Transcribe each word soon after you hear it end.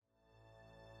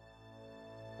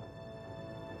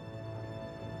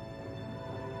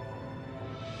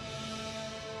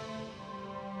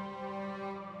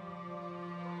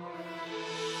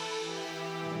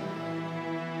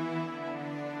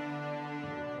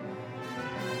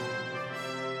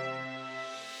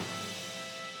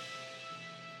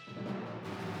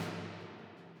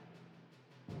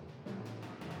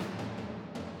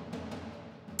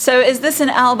So is this an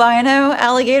albino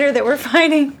alligator that we're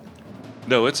finding?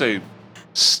 No, it's a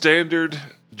standard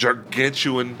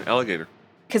gargantuan alligator.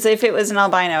 Because if it was an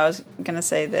albino, I was going to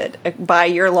say that by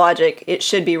your logic, it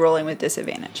should be rolling with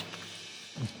disadvantage.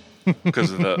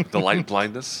 Because of the light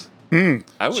blindness.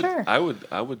 I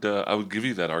would give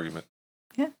you that argument.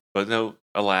 Yeah. But no,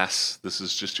 alas, this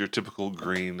is just your typical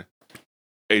green,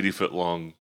 80-foot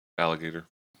long alligator.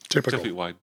 10 feet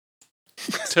wide.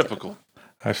 Typical.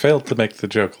 I failed to make the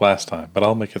joke last time, but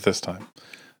I'll make it this time.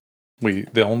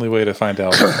 The only way to find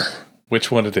out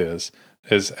which one it is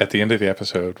at the end of the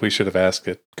episode, we should have asked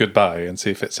it goodbye and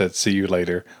see if it said see you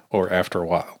later or after a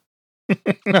while.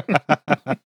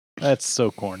 That's so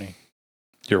corny.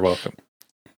 You're welcome.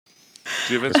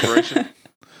 Do you have inspiration?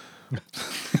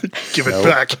 Give it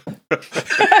back.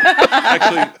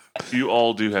 Actually, you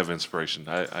all do have inspiration.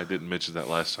 I didn't mention that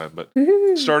last time, but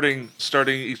starting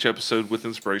each episode with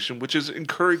inspiration, which is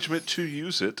encouragement to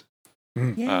use it.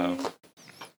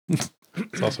 It's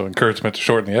also encouragement to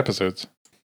shorten the episodes.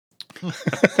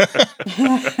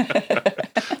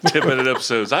 10-minute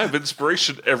episodes. I have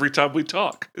inspiration every time we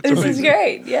talk. It's This amazing. is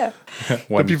great, yeah.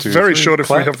 One, It'd be two, very three, short if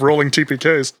clap. we have rolling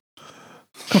TPKs.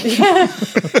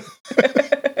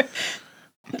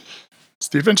 It's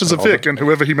the Adventures of Vic and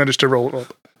whoever he managed to roll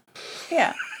up.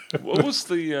 Yeah. What was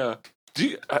the?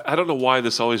 I don't know why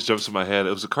this always jumps in my head.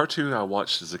 It was a cartoon I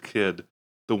watched as a kid,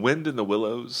 The Wind in the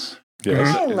Willows.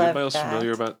 Yes. I Is love anybody else that.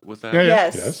 familiar with that?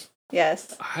 Yeah, yeah.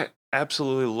 Yes. I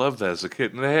absolutely loved that as a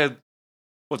kid. And they had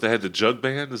the Jug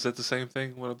Band. Is that the same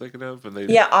thing? What I'm thinking of? And they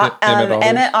Yeah, Emmett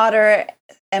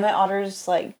Emmett Otter's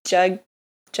like jug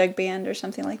band or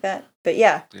something like that. But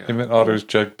yeah, Emmett Otter's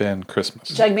Jug Band Christmas.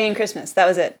 Jug Band Christmas. That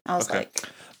was it. I was Okay. like,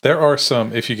 There are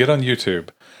some, if you get on YouTube,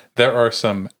 there are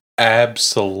some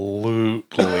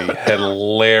absolutely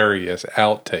hilarious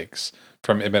outtakes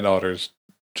from Emmett Otter's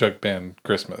Jug Band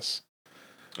Christmas.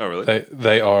 Oh, really?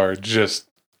 They are just,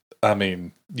 I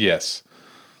mean, yes.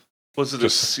 Was it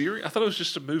just- a series? I thought it was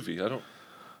just a movie. I don't.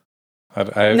 I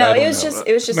no, don't it was know.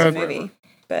 just No, a movie.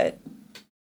 But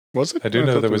Was it? I do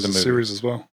know thought there was a a movie. series as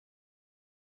well.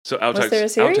 So there a outtakes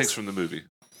series? from the movie.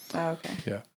 oh,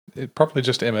 okay. It, probably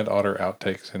just Emmett Otter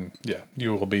outtakes, and yeah,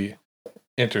 you will be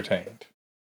entertained.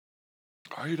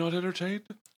 Are you not entertained?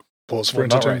 Pause for Well,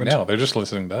 not right entertainment. now. They're just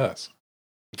listening to us.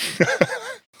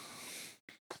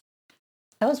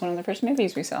 That was one of the first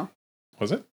movies we saw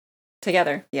Was it?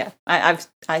 together. Yeah,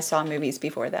 I saw movies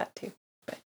before that too.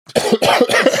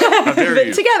 How dare But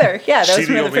you? together, yeah, that was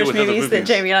Cheating one on of me the first with other movies that movies.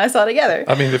 Jamie and I saw together.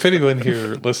 I mean, if anyone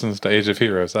here listens to Age of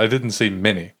Heroes, I didn't see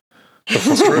many.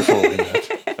 Before we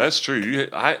met. That's true.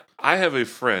 I have a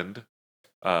friend,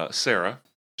 Sarah.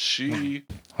 She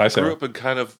Hi, grew Sarah. up in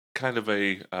kind of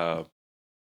a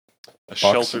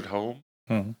sheltered home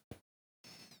Mhm.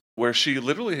 where she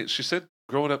said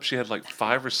growing up she had like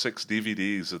 5 or 6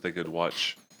 DVDs that they could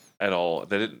watch at all.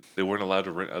 They weren't allowed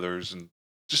to rent others, and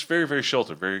just very, very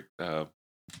sheltered, very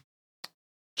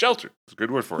sheltered. It's a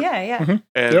good word for it. Yeah, yeah. Mhm.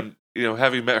 And Yep.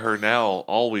 having met her now,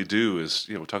 all we do is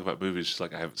talk about movies. She's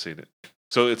like, I haven't seen it.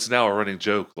 So it's now a running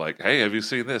joke, like, hey, have you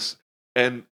seen this?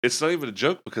 And it's not even a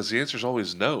joke because the answer is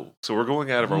always no. So we're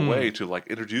going out of our way to like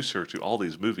introduce her to all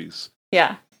these movies.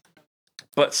 Yeah.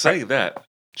 But saying that,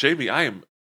 Jamie, I am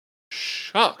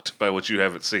shocked by what you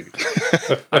haven't seen.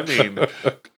 I mean,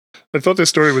 I thought this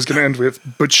story was going to end with,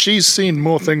 but she's seen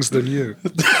more things than you.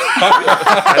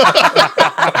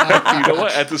 you know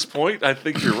what? At this point, I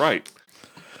think you're right.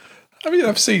 I mean,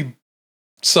 I've seen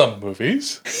some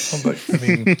movies. I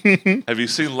mean, Have you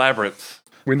seen Labyrinth?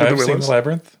 Wind in the I've seen Willows.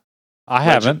 Labyrinth. I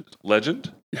haven't.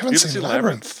 Legend? You haven't seen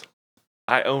Labyrinth.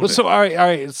 I own Well, it. so all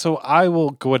right. So I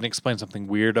will go ahead and explain something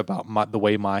weird about the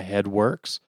way my head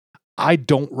works. I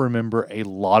don't remember a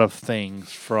lot of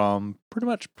things from pretty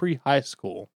much pre-high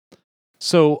school.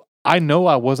 So I know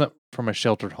I wasn't from a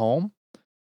sheltered home.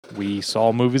 We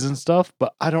saw movies and stuff,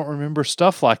 but I don't remember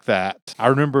stuff like that. I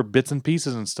remember bits and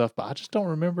pieces and stuff, but I just don't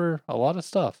remember a lot of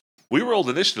stuff. We rolled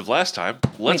initiative last time.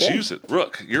 Let's did. use it.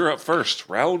 Rook, you're up first.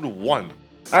 Round 1.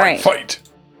 All right. Fight.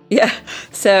 Yeah.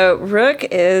 So Rook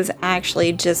is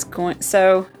actually just going.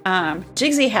 So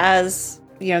Jigsy has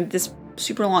this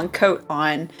super long coat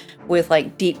on with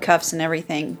like deep cuffs and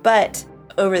everything, but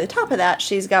over the top of that,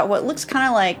 she's got what looks kind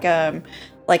of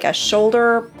like a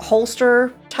shoulder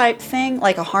holster type thing,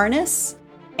 like a harness,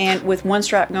 and with one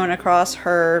strap going across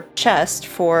her chest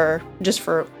for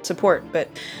support. But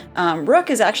Rook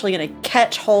is actually going to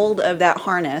catch hold of that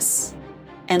harness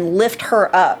and lift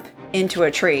her up into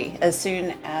a tree as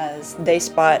soon as they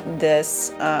spot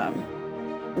this.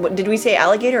 What did we say,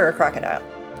 alligator or crocodile?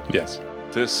 Yes.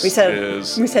 This We said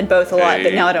is we said both a lot,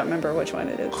 but a- now I don't remember which one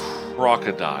it is.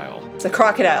 crocodile. It's a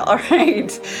crocodile. All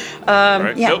right.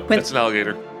 Right? Yeah. Nope, when- it's an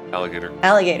alligator. Alligator.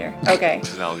 alligator. Okay.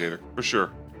 It's an alligator for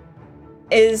sure.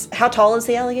 How tall is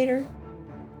the alligator?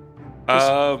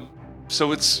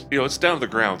 So it's it's down to the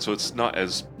ground, so it's not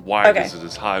as wide Okay. as it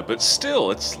is high, but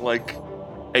still, it's like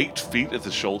 8 feet at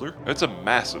the shoulder. It's a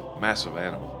massive, massive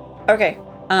animal. Okay.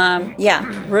 Yeah.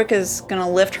 Rook is gonna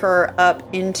lift her up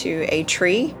into a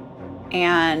tree,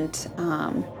 and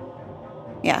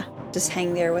yeah, just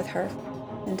hang there with her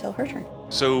until her turn.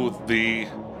 So the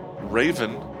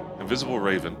raven, invisible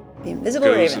raven, The invisible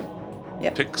goes raven. and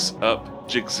Yep. picks up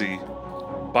Jigsy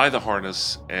by the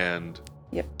harness and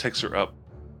Yep. takes her up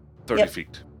 30 Yep.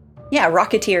 feet. Yeah,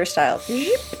 Rocketeer style.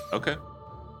 Okay.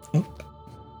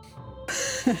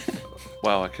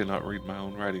 Wow, I cannot read my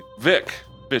own writing. Vic,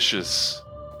 Vicious,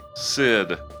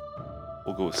 Sid.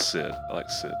 We'll go with Sid. I like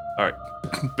Sid. All right.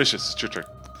 Vicious, it's your turn.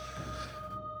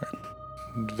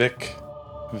 Vic,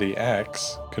 the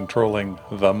axe, controlling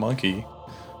the monkey,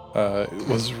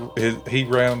 he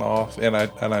ran off, and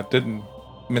I didn't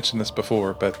mention this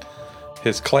before, but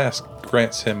his class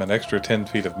grants him an extra 10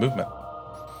 feet of movement.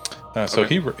 So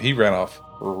Okay. he ran off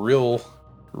real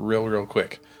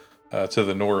quick to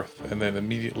the north, and then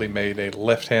immediately made a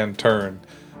left-hand turn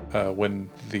when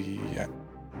the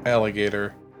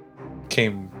alligator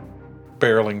came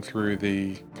barreling through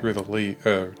the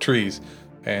trees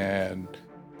and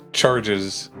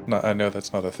charges. I know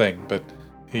that's not a thing, but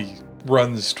he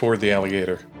runs toward the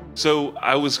alligator. So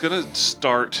I was going to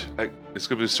start, it's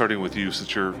going to be starting with you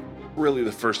since you're really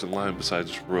the first in line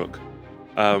besides Rook.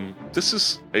 This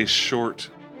is a short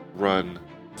run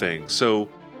thing. So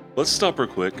let's stop real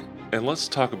quick and let's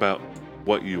talk about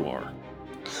what you are.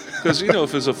 Because,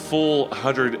 if it's a full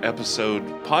 100 episode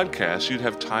podcast, you'd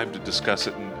have time to discuss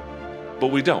it. But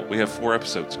we don't. We have 4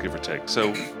 episodes, give or take.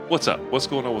 So what's up? What's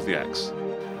going on with the axe?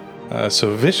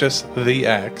 So Vicious, the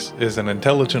axe, is an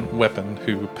intelligent weapon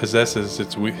who possesses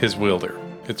his wielder.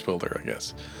 Its wielder, I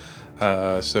guess.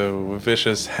 So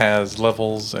Vicious has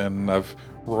levels, and I've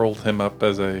rolled him up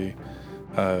as a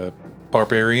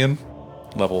barbarian,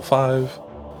 level 5,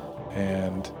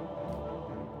 and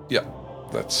yeah,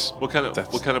 that's What kind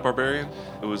of barbarian?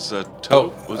 It was oh,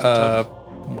 was it toad?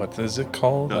 what is it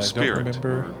called? No, I spirit. don't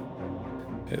remember.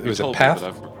 It You was a told me, path.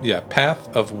 but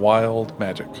Path of Wild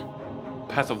Magic.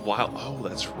 Path of Wild. Oh,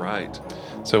 that's right.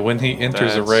 So when he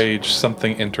enters a That's- rage,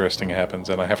 something interesting happens,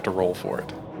 and I have to roll for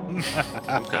it.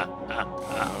 Okay.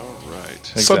 All right.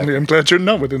 Suddenly, I'm glad you're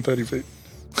not within 30 feet.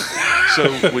 So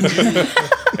when you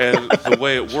and the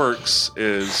way it works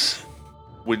is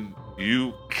when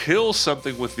you kill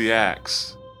something with the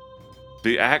axe.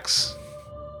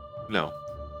 No.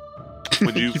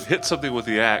 When you hit something with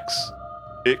the axe,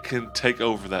 it can take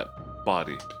over that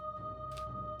body.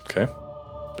 Okay.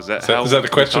 Is that Is that a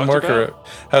question mark, or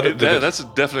how did it? That's a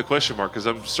definite question mark because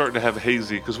I'm starting to have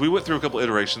hazy because we went through a couple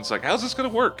iterations like how's this going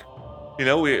to work? We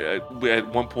at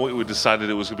one point we decided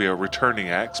it was going to be a returning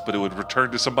axe, but it would return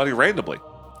to somebody randomly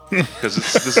because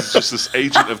this is just this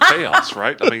agent of chaos,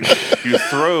 right? I mean, you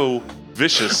throw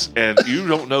Vicious and you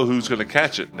don't know who's going to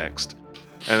catch it next.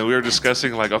 And we were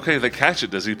discussing like, okay, they catch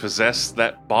it. Does he possess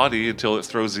that body until it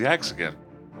throws the axe again?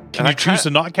 Can you choose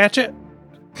to not catch it?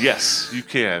 Yes, you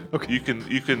can. Okay. You can.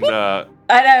 I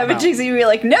know, but Jigsy would be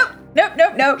like, nope.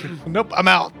 Nope, I'm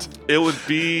out. It would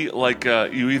be like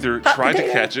you either try to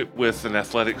potato. catch it with an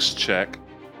athletics check,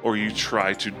 or you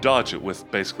try to dodge it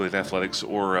with basically an athletics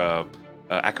or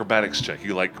acrobatics check.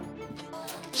 You like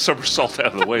somersault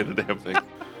out of the way of the damn thing.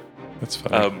 That's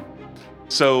funny.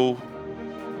 So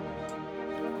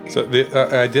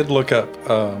I did look up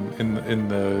in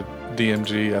the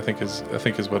DMG. I think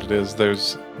is what it is.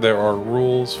 There are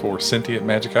rules for sentient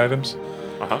magic items,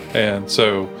 and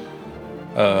so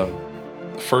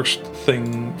first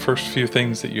few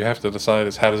things that you have to decide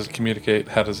is how does it communicate?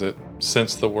 How does it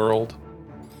sense the world?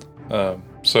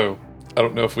 So I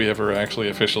don't know if we ever actually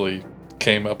officially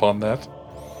came up on that.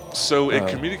 So it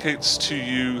communicates to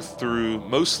you through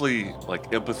mostly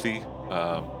like empathy,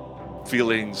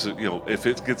 feelings. If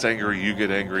it gets angry, you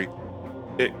get angry.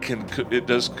 It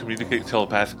does communicate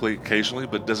telepathically occasionally,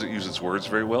 but doesn't use its words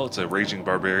very well. It's a raging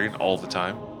barbarian all the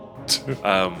time,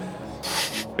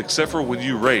 except for when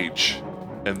you rage,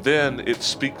 and then it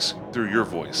speaks through your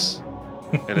voice,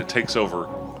 and it takes over.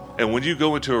 And when you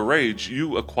go into a rage,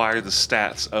 you acquire the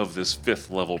stats of this 5th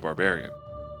level barbarian.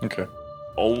 Okay.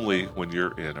 Only when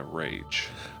you're in a rage.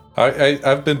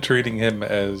 I've been treating him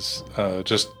as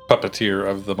just puppeteer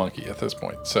of the monkey at this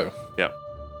point. So Yep.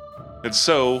 And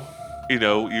so,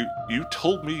 you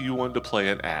told me you wanted to play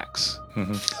an axe.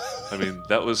 Mhm. I mean,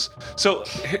 that was so.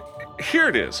 here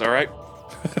it is. All right.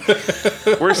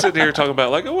 We're sitting here talking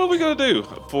about like, what are we gonna do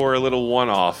for a little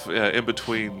one-off in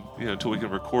between, until we can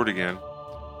record again.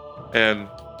 And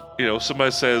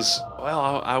somebody says,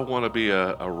 "Well, I want to be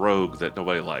a rogue that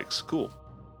nobody likes." Cool.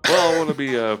 Well, I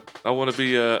want to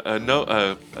be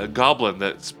a goblin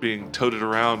that's being toted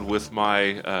around with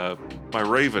my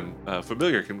raven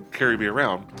familiar, can carry me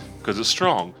around because it's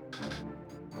strong.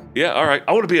 Yeah, all right.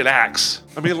 I want to be an axe.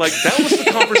 I mean, like, that was the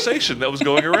conversation that was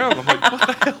going around. I'm like, what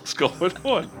the hell's going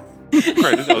on?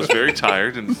 Granted, I was very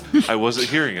tired and I wasn't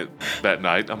hearing it that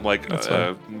night. I'm like,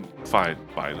 fine,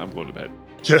 I'm going to bed.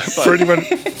 Yeah, for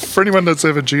anyone that's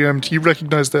ever GM'd, you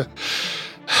recognize the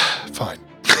fine.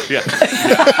 Yeah.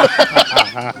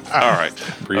 All right.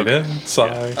 Breathe in, sigh.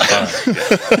 All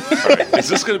right. Is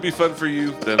this going to be fun for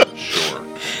you? Then sure.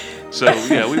 So,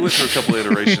 yeah, we went through a couple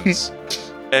iterations.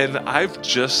 And I've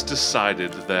just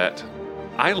decided that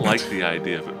I like the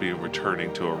idea of it being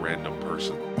returning to a random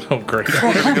person. Oh, great.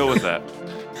 We're going to go with that.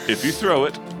 If you throw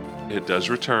it, it does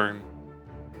return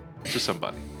to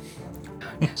somebody.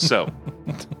 So,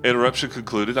 interruption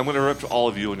concluded. I'm going to interrupt all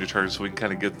of you on your turn so we can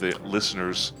kind of give the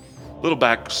listeners a little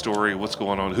backstory, what's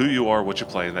going on, who you are, what you're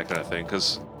playing, that kind of thing.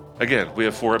 Because, again, we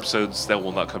have 4 episodes that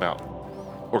will not come out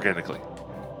organically.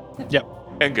 Yep.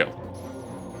 And go.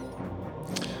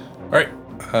 All right.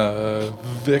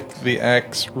 Vic the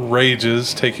Axe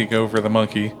rages, taking over the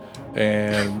monkey,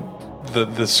 and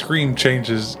the screen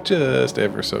changes just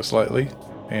ever so slightly,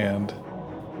 and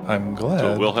I'm glad.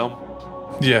 So, Wilhelm?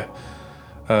 Yeah.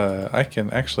 I can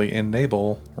actually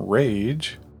enable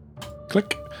rage,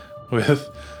 click, with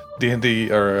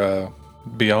D&D or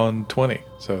Beyond 20,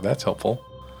 so that's helpful.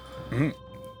 Mhm.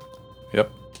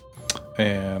 Yep.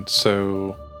 And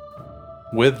so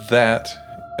with that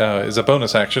is a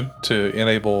bonus action to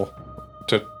enable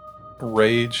to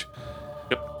rage.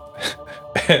 Yep.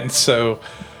 And so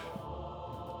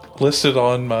listed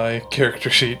on my character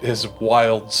sheet is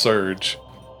Wild Surge.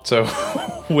 So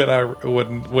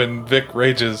when Vic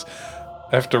rages,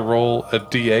 I have to roll a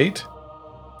D8,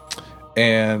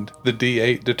 and the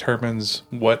D8 determines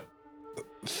what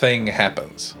thing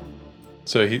happens.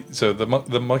 So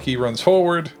the monkey runs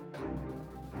forward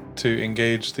to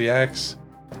engage the axe,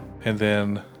 and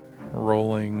then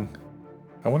rolling.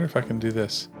 I wonder if I can do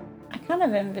this. I kind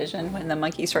of envision when the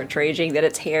monkey starts raging that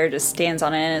its hair just stands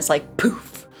on it and it's like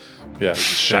poof. Yeah,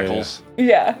 Shackles.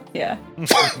 Yeah.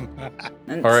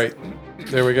 All right,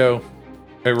 there we go.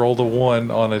 I rolled a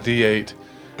 1 on a D8,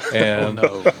 and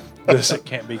No, this that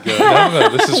can't be good. no,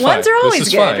 this is fine. Ones are always This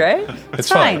is good, fine. right? It's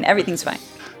fine. fine. Everything's fine.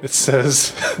 It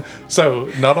says, so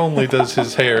not only does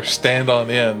his hair stand on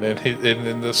end, and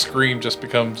and the scream just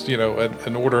becomes,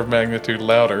 an order of magnitude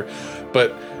louder,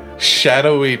 but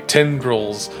shadowy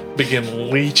tendrils begin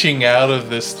leeching out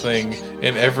of this thing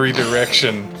in every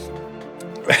direction,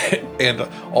 and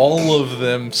all of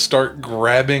them start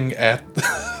grabbing at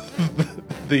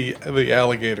the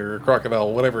alligator or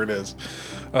crocodile, whatever it is,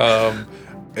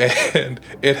 and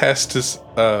it has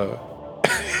to.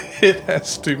 It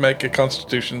has to make a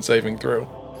Constitution saving throw.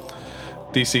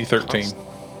 DC 13.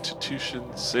 Constitution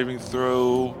saving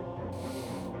throw.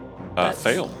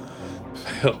 Fail.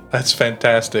 That's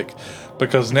fantastic,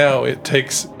 because now it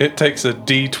takes a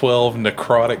D12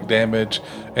 necrotic damage,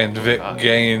 and Vic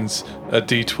gains a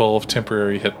D12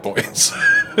 temporary hit points.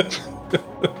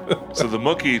 So the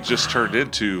monkey just turned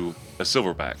into a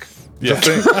silverback Yeah.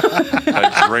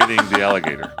 by draining the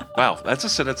alligator. Wow, that's a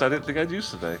sentence I didn't think I'd use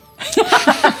today.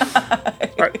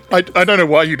 I don't know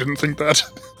why you didn't think that.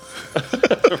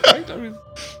 Right? I mean,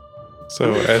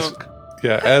 So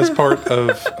as part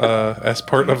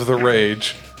of the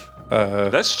rage,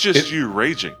 that's just you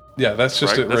raging. yeah, that's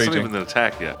just Right? it That's raging. not even an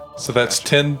attack yet. So that's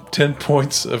 10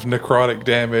 points of necrotic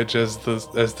damage as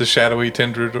the shadowy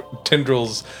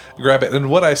tendrils grab it. And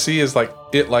what I see is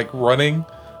running,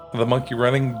 the monkey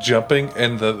running, jumping,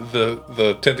 and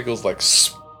the tentacles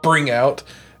spring out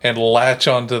and latch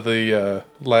onto the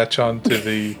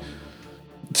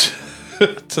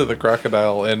to the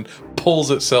crocodile and pulls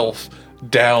itself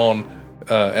down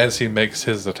as he makes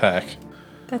his attack.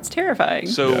 That's terrifying.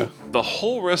 So Yeah. the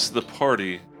whole rest of the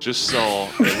party just saw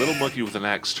a little monkey with an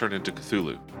axe turn into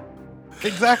Cthulhu.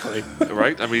 Exactly.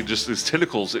 Right? I mean, just these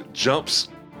tentacles, it jumps,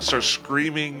 starts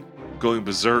screaming, going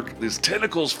berserk. These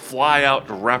tentacles fly out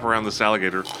to wrap around this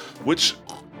alligator, which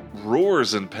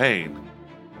roars in pain.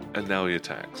 And now he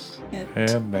attacks.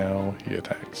 And now he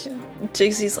attacks.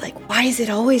 Jigsy's like, why is it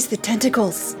always the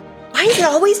tentacles? Why is it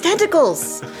always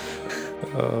tentacles?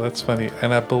 That's funny.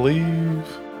 And I believe,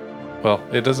 well,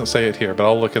 it doesn't say it here, but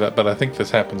I'll look it up. But I think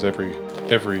this happens every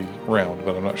round,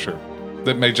 but I'm not sure.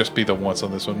 that may just be the once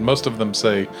on this one. Most of them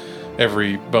say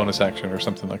every bonus action or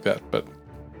something like that. But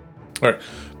all right,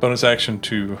 bonus action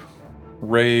to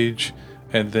rage,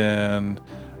 and then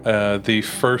the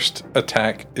first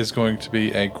attack is going to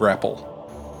be a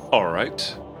grapple, All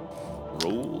right.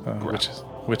 Roll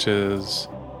which is,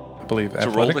 I believe, to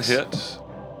roll the athletics.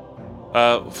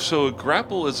 hit. So a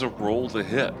grapple is a roll to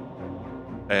hit,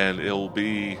 and it'll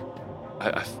be.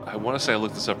 I want to say I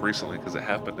looked this up recently because it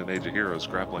happened in Age of Heroes.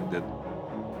 Grappling did.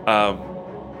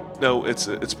 No,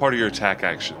 it's part of your attack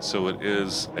action, so it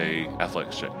is a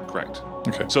athletics check. Correct.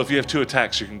 Okay. So if you have 2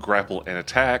 attacks, you can grapple and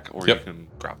attack, or Yep. you can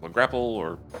grapple and grapple,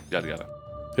 or yada yada.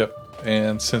 Yep.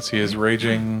 And since he is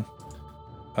raging,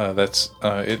 that's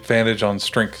advantage on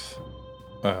strength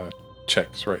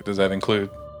checks, right? Does that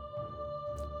include?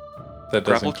 That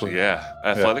does Grapple, include. yeah.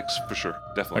 Athletics for sure,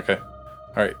 definitely. Okay.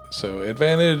 All right. So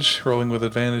advantage, rolling with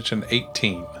advantage, an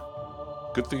 18.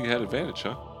 Good thing you had advantage,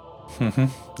 huh? Mm-hmm.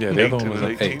 Yeah, the other one was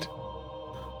an 18? 8.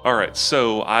 All right,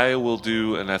 so I will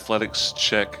do an athletics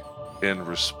check in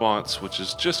response, which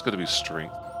is just going to be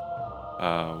strength.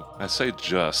 I say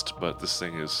just, but this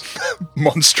thing is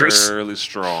Monstrous. fairly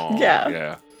strong. Yeah.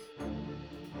 Yeah.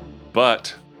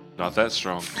 But not that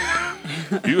strong.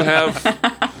 You have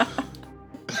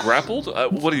grappled.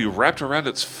 What are you wrapped around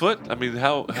its foot? I mean,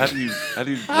 how do you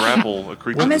grapple a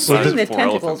creature I'm the size assuming of the 4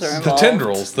 tentacles elephants?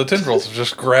 are The tendrils have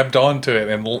just grabbed onto it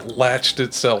and latched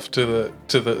itself to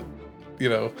the,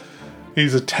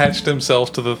 he's attached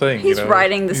himself to the thing. He's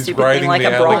riding the He's stupid thing riding like the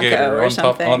a bronco alligator or on top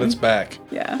on something. its back.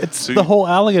 Yeah. It's So the you- whole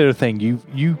alligator thing.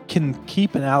 You can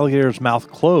keep an alligator's mouth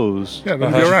closed, Yeah,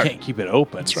 that'll but be you all right. can't keep it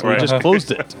open. So right. we just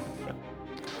closed it.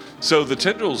 So the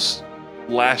tendrils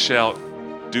lash out,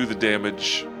 do the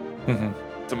damage, Mhm.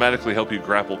 thematically help you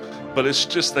grapple, but it's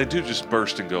just they do just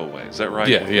burst and go away. Is that right?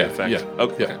 Yeah, With the yeah, effect? yeah,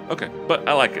 Okay, yeah. okay. But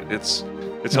I like it. It's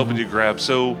helping Mhm. you grab.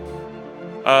 So,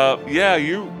 yeah,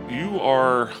 you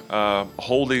are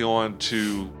holding on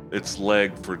to its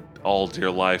leg for all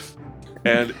dear life,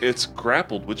 and it's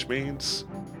grappled, which means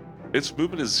its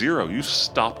movement is 0. You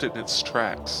stopped it in its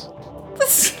tracks.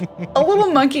 A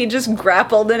little monkey just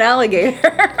grappled an alligator.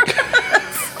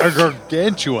 A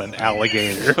gargantuan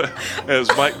alligator. As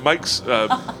Mike's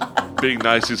being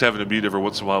nice, he's having to mute every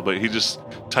once in a while, but he just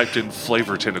typed in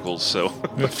flavor tentacles. So,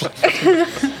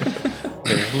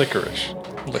 They're licorice.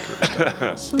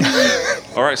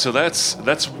 all right, so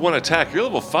that's one attack. You're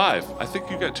level 5. I think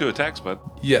you got 2 attacks, bud.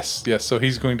 Yes. So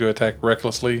he's going to attack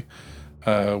recklessly,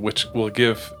 which will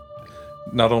give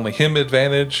not only him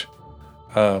advantage,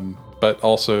 but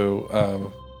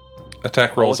also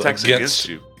attack rolls attacks against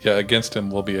you. Yeah, against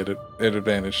him will be at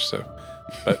advantage. So,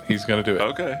 but he's going to do it.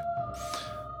 Okay.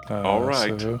 All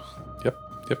right. So, yep.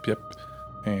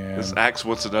 And This axe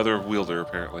wants another wielder,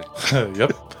 apparently.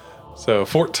 yep. So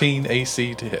 14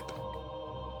 AC to hit.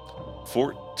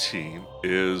 14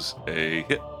 is a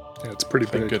hit. Yeah, it's pretty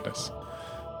Thank big. goodness.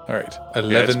 All right. it's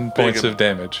 11 big points and- of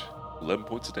damage. 11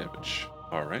 points of damage.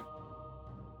 All right.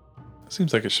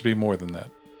 Seems like it should be more than that.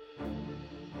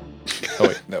 Oh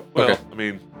wait, no. Well, Okay. I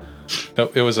mean,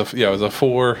 No, it was a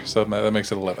 4, so that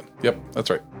makes it 11. Yep, that's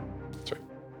right.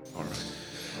 all right.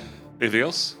 Anything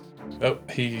else? Oh,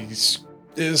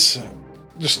 is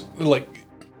just like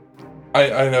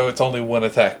I know it's only one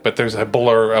attack, but there's a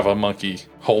blur of a monkey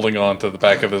holding on to the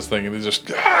back of this thing, and he's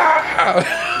just.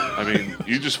 I mean,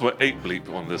 you just went 8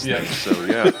 bleep on this Yeah. thing, so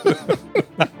yeah.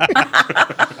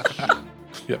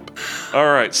 Yep. All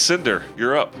right, Cinder,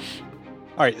 you're up.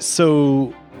 All right,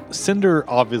 so Cinder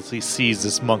obviously sees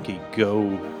this monkey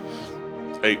go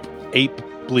 8. ape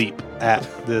bleep at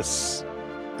this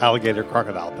alligator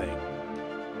crocodile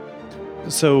thing.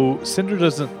 So Cinder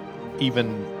doesn't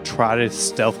even try to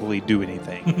stealthily do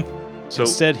anything. So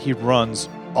Instead, he runs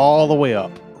all the way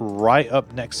up, right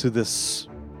up next to this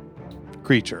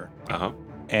creature. uh-huh.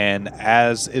 And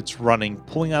as it's running,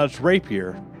 pulling out its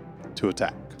rapier to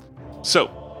attack.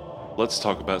 So, let's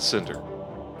talk about Cinder.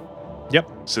 Yep.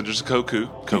 Cinder's a Kinku.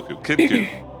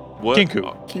 What,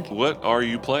 Kinku. Kinku. What are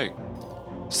you playing?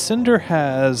 Cinder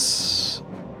has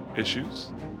Issues?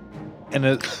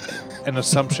 an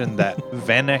assumption that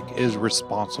Vanek is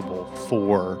responsible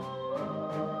for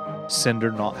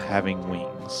Cinder not having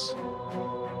wings.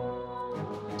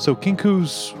 So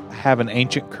Kinkus have an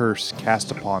ancient curse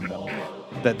cast upon them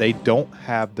that they don't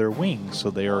have their wings. So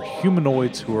they are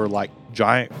humanoids who are like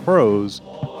giant crows.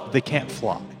 They can't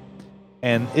fly.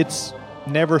 And it's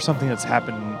never something that's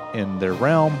happened in their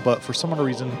realm, but for some other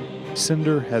reason,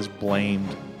 Cinder has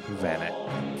blamed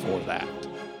Vanek for that.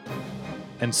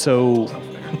 And so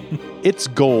its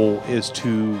goal is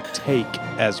to take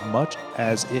as much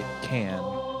as it can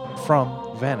from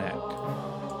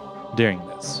Vanek during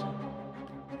this.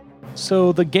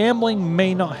 So the gambling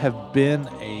may not have been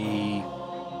a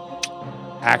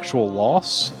actual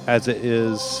loss, as it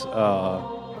is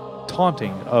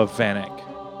taunting of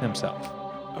Vanek himself.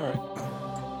 All right.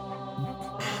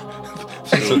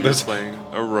 So they're playing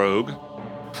a rogue.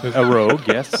 A rogue,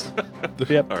 yes.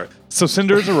 Yep. All right. So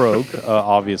Cinder is a rogue,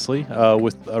 obviously,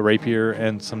 with a rapier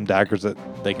and some daggers that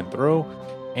they can throw.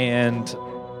 And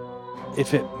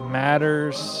if it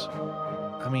matters,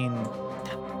 I mean,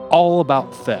 all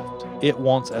about theft. It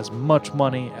wants as much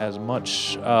money, as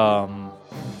much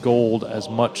gold, as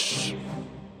much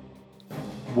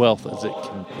wealth as it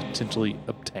can potentially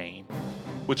obtain.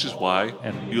 Which is why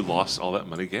And you lost all that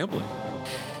money gambling.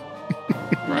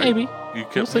 Right? maybe. You We'll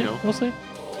kept, see. you know. We'll see.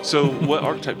 So, what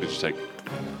archetype did you take?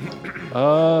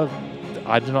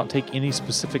 I do not take any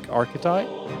specific archetype.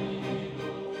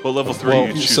 Well, level 3, Well,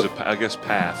 you choose so- I guess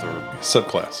path or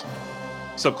Subclass.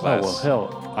 subclass. Oh, well,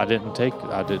 hell, I did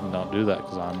not do that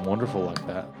because I'm wonderful like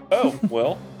that. Oh,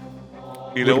 well.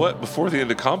 You know what? Before the end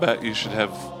of combat, you should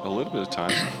have a little bit of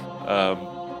time.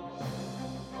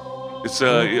 It's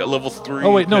level 3.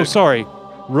 Oh, wait, no, sorry.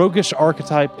 Roguish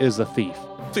archetype is a thief.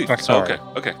 Thief. Sorry.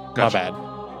 Okay. My Gotcha. bad.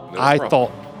 No I problem.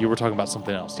 thought you were talking about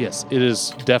something else. Yes, it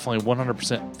is definitely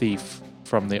 100% thief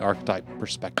from the archetype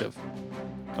perspective.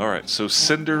 All right, so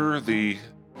Cinder, the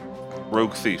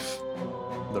rogue thief.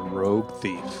 The rogue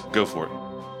thief. Go for it.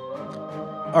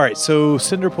 All right, so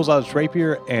Cinder pulls out his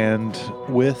rapier and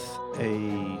with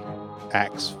a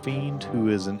axe fiend who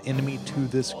is an enemy to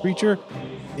this creature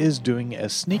is doing a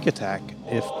sneak attack,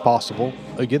 if possible,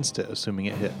 against it, assuming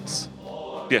it hits.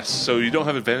 Yes, so you don't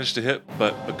have advantage to hit,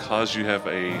 but because you have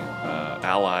a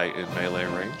ally in melee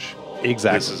range,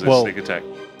 Exactly. this is a Well, sneak attack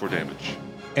for damage.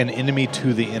 an enemy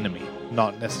to the enemy,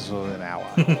 not necessarily an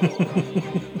ally.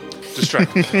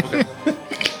 Distract. Okay.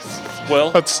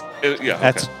 Well, That's yeah.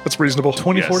 That's okay. that's reasonable.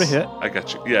 24 to Yes, hit. I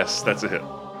got you. Yes, that's a hit.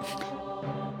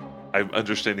 I'm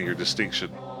understanding your distinction.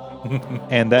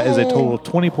 And that is a total of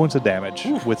 20 points of damage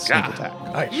with sneak God.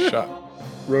 attack. Nice shot.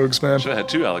 Rogues, man. Should have had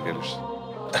 2 alligators.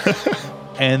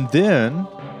 And then,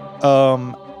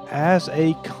 as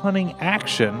a cunning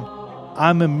action,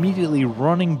 I'm immediately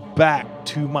running back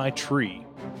to my tree.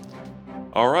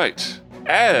 All right.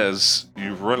 As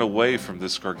you run away from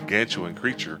this gargantuan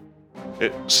creature,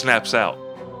 it snaps out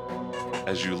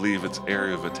as you leave its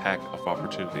area of attack of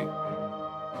opportunity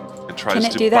and tries Can to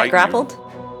it do bite that you. grappled?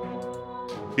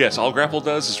 Yes, all grapple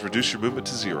does is reduce your movement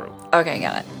to 0. Okay,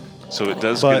 got it. So it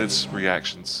does But- get its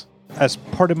reactions. As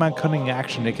part of my cunning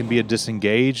action, it can be a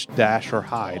disengage, dash, or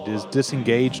hide. Is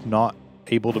disengage not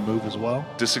able to move as well?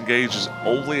 Disengage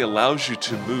only allows you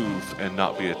to move and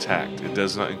not be attacked. It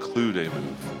does not include a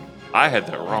move. I had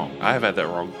that wrong. I have had that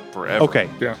wrong forever. Okay,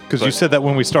 Yeah. because you But- said that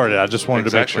when we started. I just wanted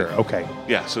Exactly. to make sure. Okay.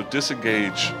 Yeah, so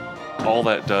disengage, all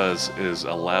that does is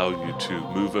allow you to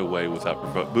move away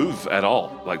without move at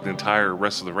all, like the entire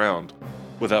rest of the round,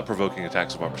 without provoking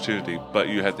attacks of opportunity. But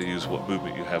you have to use what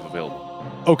movement you have available.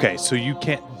 Okay, so you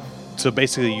can't. So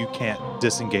basically, you can't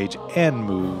disengage and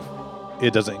move.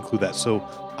 It doesn't include that. So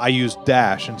I use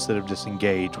dash instead of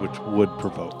disengage, which would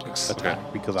provoke attack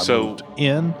because I So- moved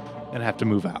in and have to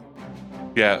move out.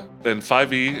 Yeah, and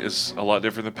 5e is a lot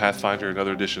different than Pathfinder and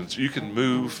other editions. You can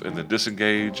move and then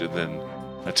disengage and then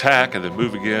attack and then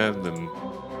move again, and then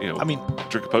I mean,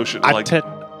 drink a potion. I Like yeah.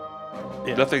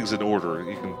 nothing's in order.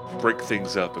 You can break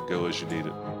things up and go as you need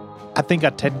it. I think I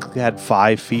technically had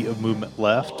 5 feet of movement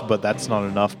left, but that's not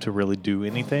enough to really do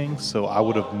anything. So I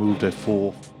would have moved a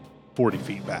full 40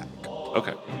 feet back.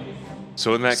 Okay.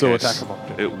 So in that So case, attack of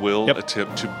opportunity. it will Yep.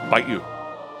 attempt to bite you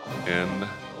in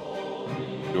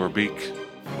your beak.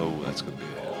 Oh, that's going to be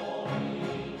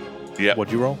a hit. Yeah.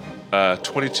 What'd you roll?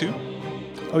 22.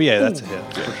 Oh yeah, that's a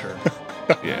hit for sure.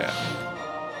 Yeah.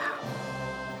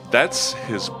 That's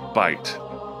his bite.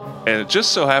 And it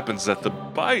just so happens that the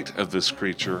bite of this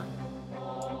creature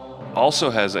also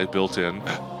has a built-in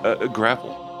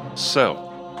grapple. So,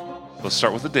 let's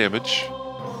start with the damage,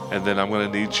 and then I'm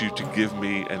going to need you to give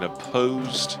me an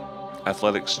opposed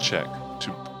athletics check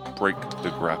to break the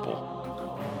grapple.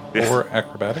 Yeah. Or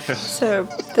acrobatics. So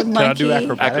the Can I do monkey.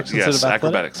 acrobatics Yes, instead of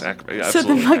acrobatics. athletics? So the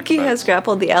Absolutely, monkey has acrobatics.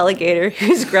 grappled the alligator,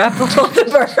 who's grappled the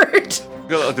bird.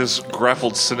 Got like this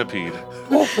grappled centipede.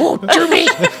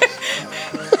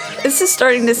 This is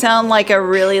starting to sound like a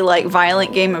really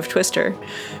violent game of Twister.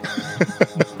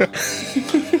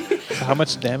 How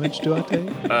much damage do I take?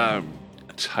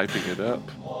 Typing it up.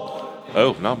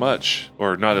 Oh, not much,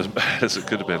 or not as bad as it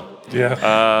could have been.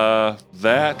 Yeah.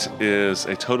 That is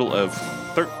a total of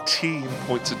 13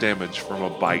 points of damage from a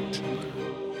bite.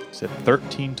 You said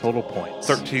 13 total points.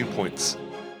 13 points.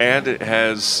 And it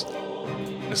has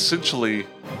essentially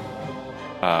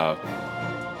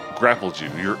grappled you.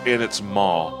 You're in its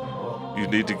maw. You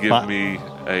need to give me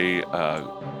a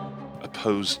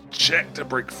opposed check to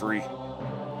break free.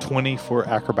 20 for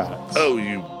acrobatics. Oh,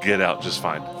 you get out just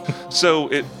fine. So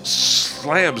it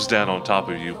slams down on top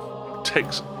of you,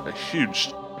 takes a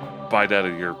huge bite out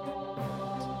of your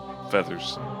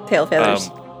feathers. Tail feathers.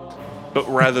 But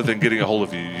rather than getting a hold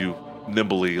of you, you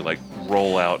nimbly like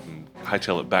roll out and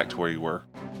hightail it back to where you were.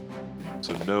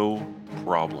 So no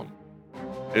problem.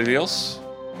 Anything else?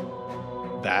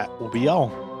 That will be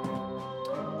all.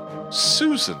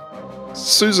 Susan.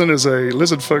 Susan is a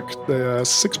lizard folk. They are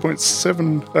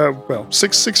 6.7,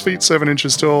 6 feet 7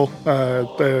 inches tall.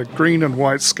 They're green and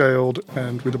white scaled,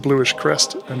 and with a bluish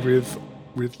crest, and with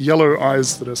yellow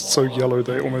eyes that are so yellow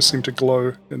they almost seem to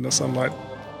glow in the sunlight.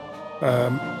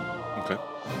 Okay.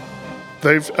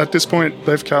 At this point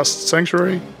they've cast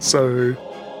Sanctuary, so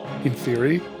in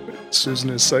theory, Susan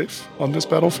is safe on this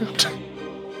battlefield,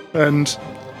 and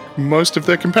most of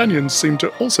their companions seem to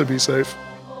also be safe.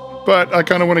 But I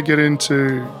kind of want to get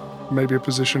into maybe a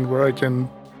position where I can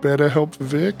better help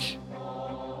Vic.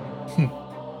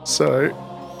 So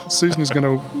Susan is going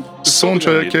to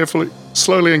saunter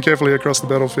slowly and carefully across the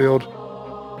battlefield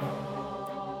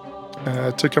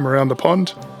to come around the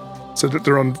pond so that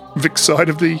they're on Vic's side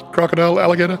of the crocodile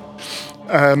alligator.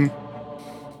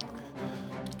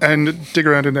 And dig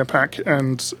around in their pack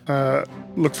and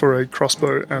look for a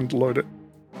crossbow and load it.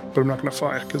 But I'm not going to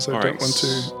fire because I don't want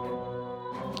to...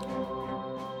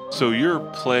 So you're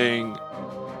playing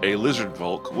a lizard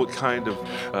folk. What kind of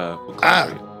class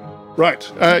are you?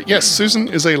 Right. Yes, Susan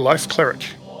is a life cleric.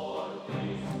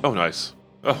 Oh, nice.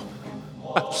 Oh,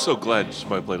 I'm so glad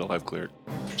somebody played a life cleric.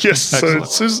 Yes, so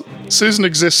Susan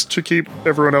exists to keep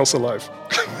everyone else alive.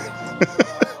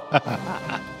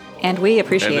 And we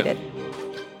appreciate it.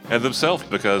 And themselves,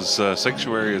 because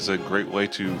Sanctuary is a great way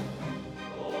to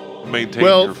maintain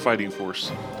your fighting force.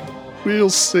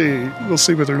 We'll see. We'll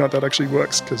see whether or not that actually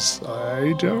works, because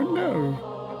I don't know.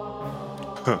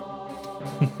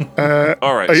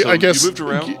 All right, so I guess you moved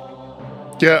around?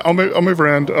 Yeah, I'll move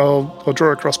around. I'll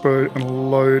draw a crossbow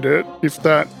and load it. If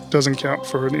that doesn't count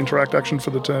for an interact action for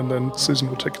the turn, then Susan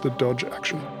will take the dodge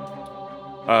action.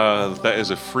 That is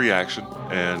a free action,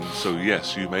 and so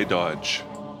yes, you may dodge.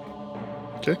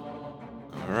 Okay.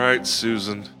 All right,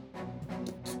 Susan.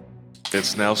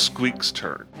 It's now Squeak's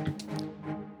turn.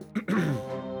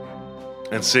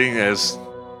 And seeing as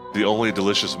the only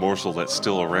delicious morsel that's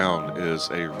still around is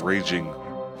a raging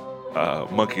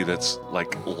monkey that's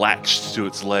like latched to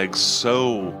its legs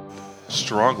so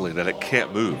strongly that it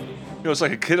can't move. You know, it's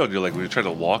like a kid on your leg when you're trying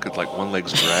to walk, it's like one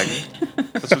leg's dragging.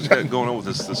 That's what you got going on with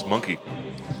this monkey.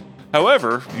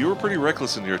 However, you were pretty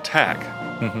reckless in your attack,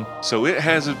 so it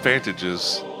has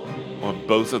advantages on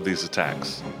both of these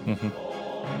attacks.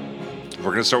 We're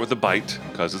going to start with the bite,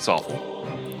 because it's awful.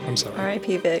 I'm sorry.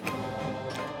 R.I.P. Vic.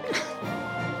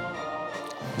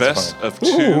 Best of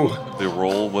two, the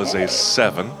roll was a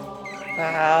 7.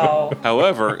 Wow.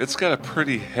 However, it's got a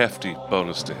pretty hefty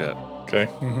bonus to hit. Okay.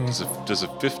 Does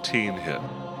a 15 hit?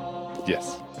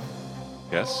 Yes.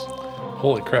 Yes?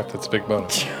 Holy crap, that's a big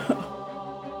bonus.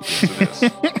 Yes, it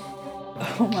is.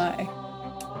 Oh my.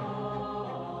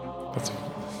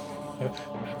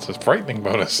 That's a frightening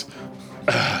bonus.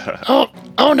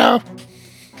 Oh no!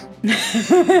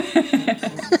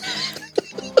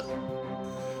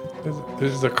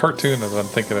 There's a cartoon that I'm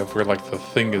thinking of where like the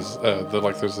thing is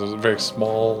there's a very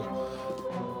small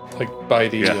like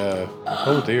bitey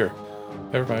oh dear.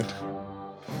 Never mind.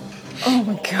 Oh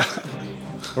my god.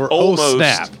 Or Almost. oh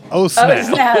snap. Oh Oh snap.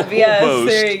 snap, yes, Almost.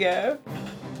 there you go.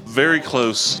 Very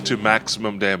close to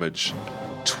maximum damage.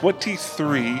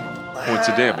 23 points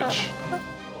of damage.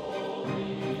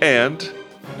 And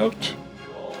Ouch.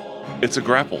 it's a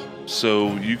grapple,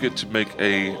 so you get to make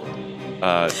a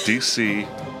DC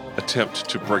attempt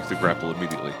to break the grapple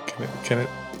immediately. Can it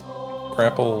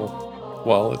grapple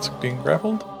while it's being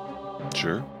grappled?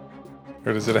 Sure.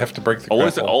 Or does it have to break the All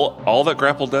grapple? all that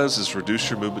grapple does is reduce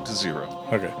your movement to 0.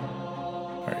 Okay.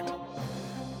 Alright.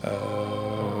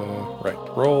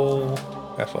 Right. Roll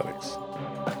athletics.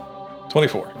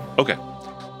 24. Okay.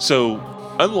 So,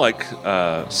 unlike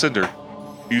Cinder,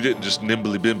 you didn't just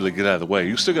nimbly get out of the way.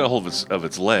 You still got a hold of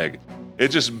its leg. It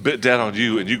just bit down on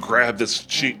you, and you grabbed its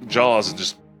jaws and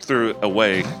just threw it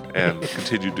away and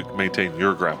continued to maintain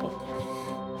your grapple.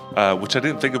 Which I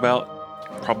didn't think about.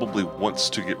 Probably wants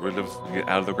to get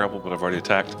out of the grapple, but I've already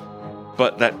attacked.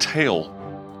 But that tail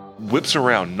whips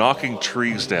around, knocking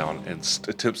trees down, and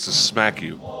attempts to smack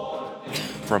you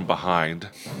from behind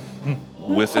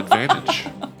with advantage.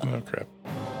 Oh crap.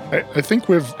 I think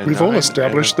we've all 9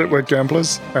 established and that we're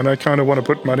gamblers, and I kind of want to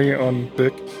put money on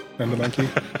Bick and the monkey,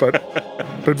 but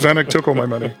Vanek took all my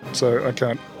money, so I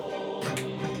can't.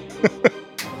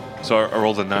 So I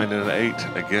rolled a 9 and an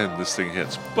 8. Again, this thing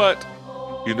hits. But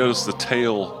you notice the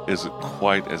tail isn't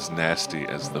quite as nasty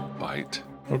as the bite.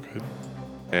 Okay.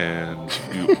 And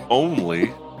you only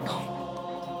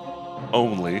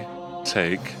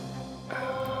take...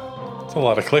 It's a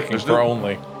lot of clicking There's for no-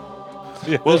 only.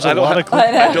 Yeah, Well, there's a I don't, lot have, of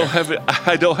I know. I don't have it.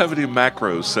 I don't have any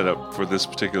macros set up for this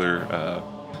particular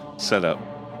setup.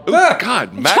 Oh Ah!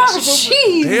 God! Maximum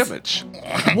jeez. damage.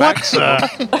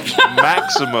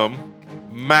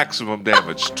 Maximum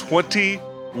damage.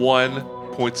 21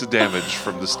 points of damage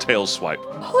from this tail swipe.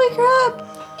 Holy crap!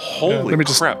 Holy Let me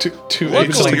just crap! Two Let me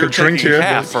just Luckily, take a you're drink taking here.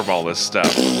 half from all this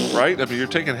stuff, right? I mean, you're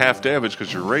taking half damage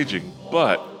because you're raging,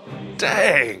 but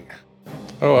dang!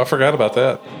 Oh, I forgot about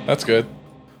that. That's good.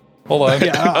 Hold on.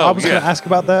 Yeah, I Oh, was yeah. going to ask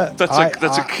about that.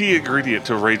 That's a key ingredient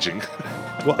to raging.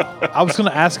 Well, I was going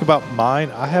to ask about mine.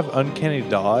 I have uncanny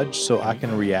dodge, so I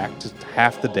can react to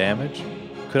half the damage.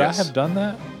 Could Yes. I have done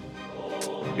that?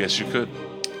 Yes, you could.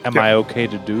 Am I okay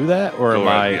to do that, or am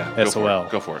I Go for SOL? it.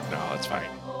 Go for it. No, that's fine.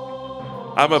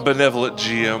 I'm a benevolent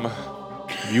GM.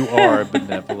 You are a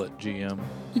benevolent GM.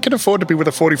 You can afford to be with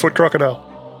a 40-foot crocodile.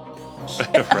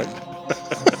 Right?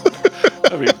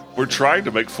 I mean, we're trying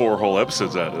to make 4 whole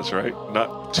episodes out of this, right?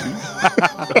 Not 2.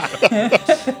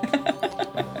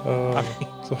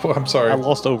 So, I'm sorry. I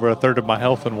lost over a third of my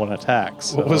health in one attack.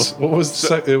 So. What was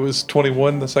it was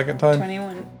 21 the second time?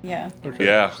 21, yeah. Okay.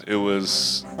 Yeah, it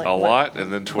was Like a what? lot,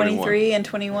 and then 21. 23 and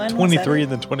 21? was that 23 it?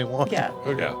 and then 21? Yeah.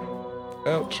 Okay.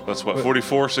 Yeah, Ouch. that's what,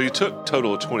 44? So you took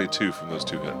total of 22 from those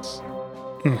 2 hits.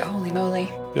 Holy moly.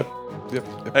 Yep.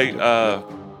 Hey,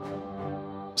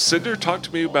 Cinder, talk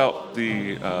to me about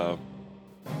the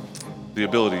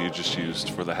ability you just used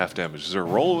for the half damage. Is there a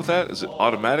roll with that? Is it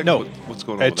automatic? No. What's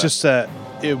going on It's with just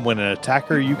when an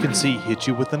attacker you can see hits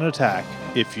you with an attack,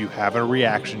 if you have a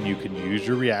reaction, you can use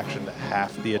your reaction to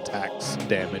half the attack's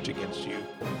damage against you.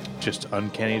 Just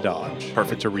uncanny dodge.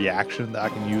 Perfect. It's a reaction that I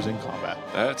can use in combat.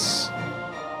 that? That's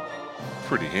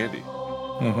pretty handy.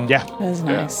 Mhm. Yeah. That's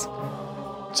nice.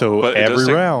 So But it does every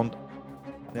take- round.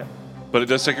 But it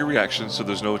does take a reaction, so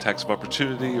there's no attacks of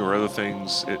opportunity or other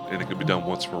things, and it can be done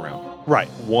once per round. Right.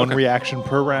 One Okay. reaction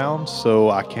per round, so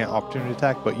I can't opportunity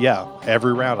attack. But yeah,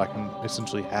 every round I can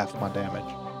essentially half my damage.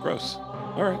 Gross.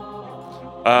 All right.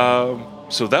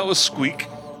 So that was Squeak.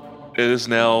 It is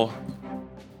now.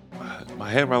 My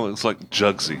handwriting looks like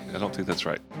Jugsy. I don't think that's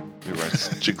right. You're right. It's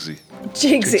Jigsy.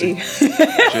 Jigsy.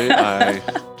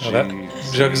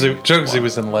 Jugsy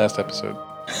was in the last episode.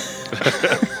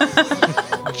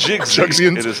 Jigsy.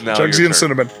 Jugsy It is now Jugsy your and turn.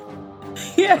 Cinnamon.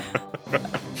 yeah.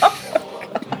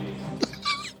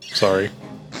 Sorry.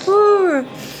 Whew.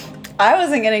 I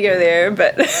wasn't going to go there,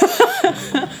 but.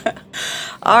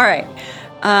 All right.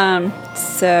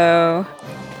 So,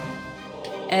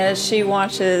 as she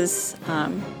watches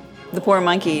the poor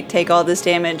monkey take all this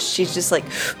damage, she's just like,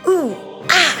 ooh,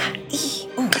 ah, ee,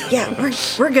 ooh, yeah,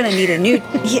 we're gonna need a new,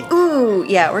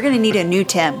 we're gonna need a new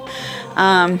Tim.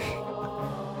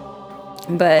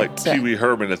 But Like Pee Wee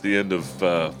Herman at the end of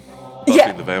Buffy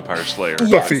Yeah. the Vampire Slayer.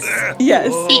 Buffy.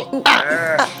 yes,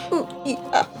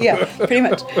 yeah, pretty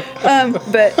much.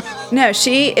 But no,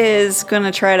 she is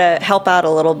gonna try to help out a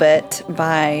little bit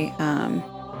by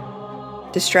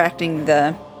distracting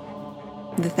the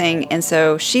thing, and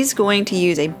so she's going to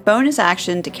use a bonus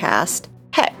action to cast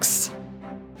Hex.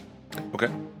 Okay.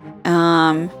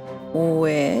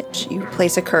 Which you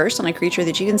place a curse on a creature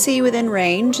that you can see within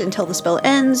range until the spell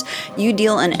ends. You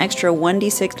deal an extra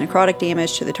 1d6 necrotic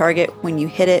damage to the target when you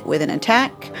hit it with an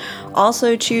attack.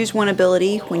 Also choose one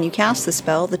ability. When you cast the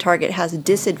spell, the target has a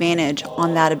disadvantage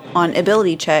on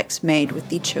ability checks made with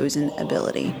the chosen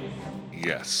ability.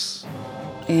 Yes.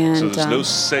 And So there's no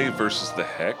save versus the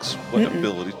hex. What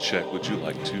ability check would you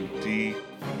like to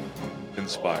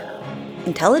de-inspire?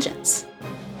 intelligence.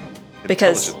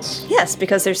 Intelligence.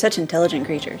 Because they're such intelligent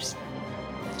creatures.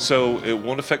 So it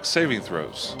won't affect saving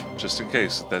throws, just in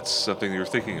case that's something you're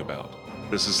thinking about.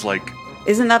 This is like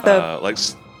Isn't that the like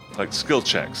skill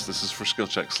checks. This is for skill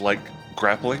checks. Like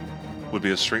grappling would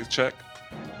be a strength check.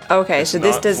 okay? It's So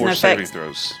this not doesn't for saving affect.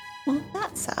 throws. Well,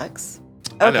 that sucks.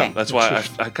 I Okay. know. That's why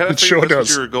I kind of It think sure that's what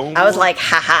does. you were going. I was for. like,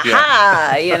 ha ha Yeah.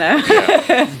 ha, you know.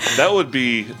 that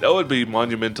would be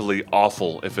monumentally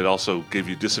awful if it also gave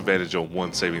you disadvantage on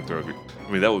one saving throw.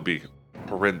 I mean, that would be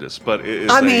horrendous. But it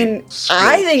is. I mean,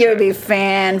 I think it would be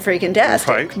fan freaking tastic,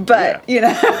 Right? but you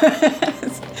know,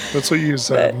 That's what you use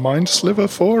But- Mind Sliver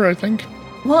for, I think.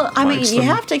 Well, I mean, Makes you them-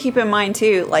 have to keep in mind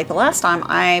too. Like the last time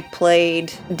I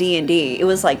played D&D, it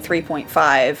was like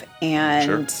 3.5,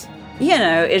 and you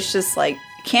know, it's just like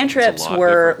cantrips lot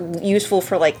were useful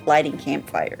for like lighting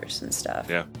campfires and stuff.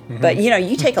 Yeah. But you know,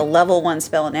 you take a level 1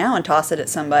 spell now and toss it at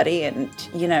somebody, and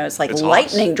you know, it's like It's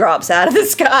lightning drops out of the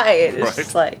sky. And it's Right.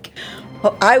 just like,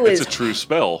 well, I was It's a true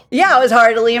spell. yeah, I was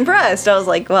heartily impressed. I was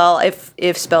like, well,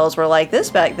 if spells were like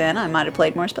this back then, I might have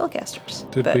played more spellcasters.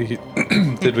 Did But- we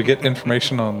did we get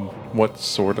information on what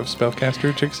sort of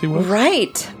spellcaster Jixie was?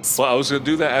 Right. Well, I was going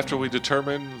to do that after we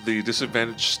determine the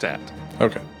disadvantage stat.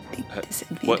 Okay.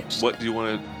 Disadvantage. What do you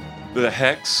want to? The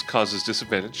hex causes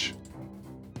disadvantage.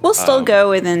 We'll still go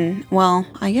within. Well,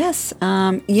 I guess.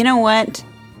 You know what?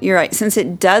 You're right. Since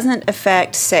it doesn't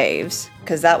affect saves,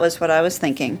 because that was what I was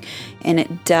thinking, and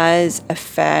it does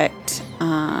affect.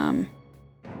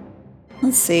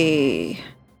 Let's see.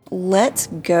 Let's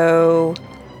go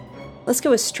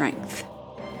with strength.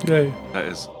 Yay. That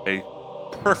is a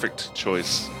perfect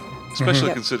choice, especially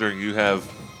Yep. considering you have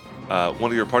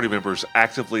one of your party members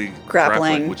actively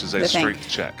Grappling which is a the thing. strength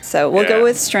check. So we'll Yeah. go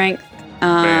with strength.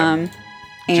 Bam.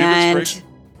 Do you have And inspiration?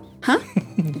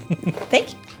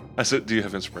 thank you. I said, do you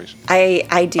have inspiration?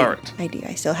 I do. All right. I do.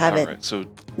 I still have All it. right, so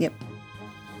Yep.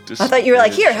 I thought you were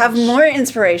like, here, have disadvantage- more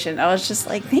inspiration. I was just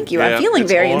like, thank you. Yeah, I'm feeling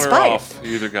it's very on or inspired. off.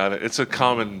 You either got it. It's a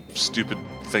common stupid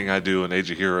thing I do in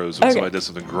Age of Heroes when Okay. somebody does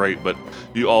something great, but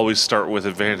you always start with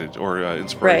advantage or Right.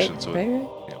 inspiration. So Right. Right.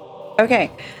 yeah.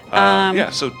 Okay. Yeah,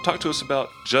 so talk to us about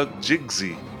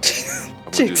Jigsy. I'm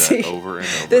going to do Jigsy. that over and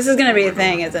over. This is going to be a over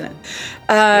and thing, over. isn't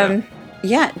it?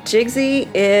 Yeah, Jigsy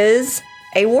is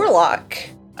a warlock.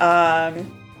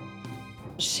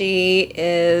 She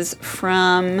is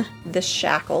from the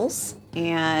Shackles,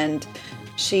 and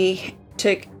she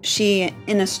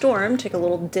in a storm took a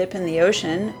little dip in the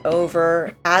ocean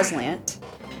over Aslant.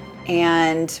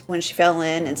 And when she fell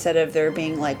in, instead of there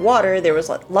being like water, there was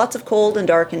lots of cold and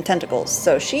dark and tentacles.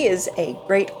 So she is a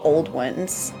great old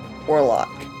ones warlock.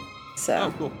 So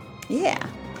Oh, cool. yeah.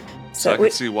 So I we-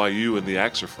 can see why you and the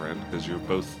axe are friend, because you're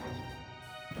both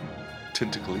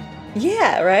tentacly.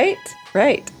 Yeah, right?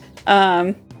 Right.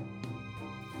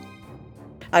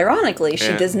 Ironically, she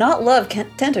And- does not love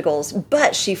tentacles,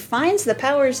 but she finds the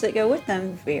powers that go with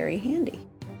them very handy.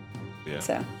 Yeah.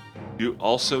 So, You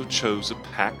also chose a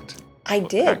pact. I What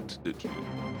did. pact did you do?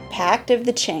 Pact of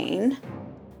the Chain.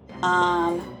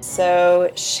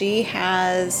 So she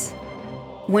has,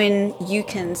 when you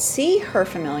can see her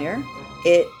familiar,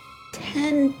 it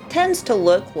tends to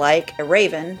look like a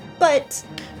raven, but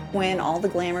when all the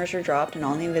glamours are dropped and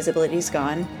all the invisibility is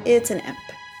gone, it's an imp.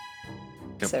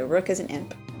 Yep. So Rook is an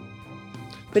imp,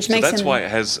 which So makes that's him. why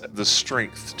it has the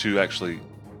strength to actually.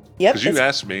 Yep. Because you it's-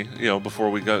 asked me, before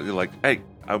we go, you're like, "Hey,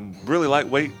 I'm really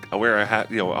lightweight. I wear a hat,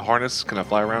 a harness. Can I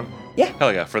fly around?" Yeah.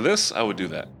 Hell yeah! For this, I would do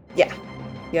that. Yeah.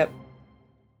 Yep.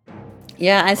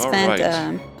 Yeah, I spent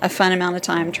right. a fun amount of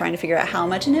time trying to figure out how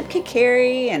much an imp could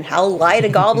carry and how light a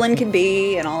goblin could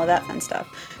be and all of that fun stuff.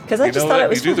 Because I You just know thought what? it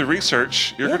was You do fun. the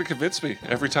research. You're Yeah. going to convince me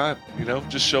every time.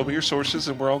 Just show me your sources,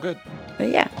 and we're all good. But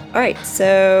yeah. All right.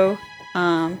 So,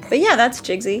 but yeah, that's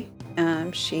Jigsy.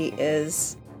 She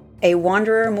is a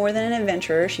wanderer more than an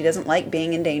adventurer. She doesn't like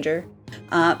being in danger,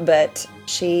 but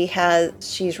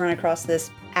she's run across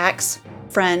this axe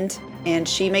friend, and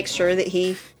she makes sure that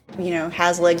he,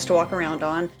 has legs to walk around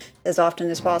on as often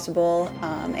as possible.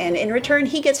 And in return,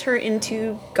 he gets her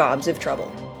into gobs of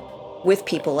trouble with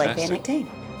people like Van Fantastic. Tane.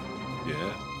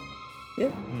 Yeah.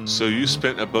 Yep. So you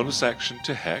spent a bonus action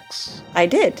to hex. I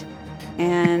did.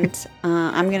 And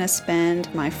I'm going to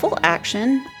spend my full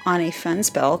action on a fun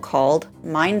spell called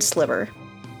Mind Sliver.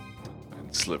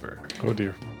 And sliver. Oh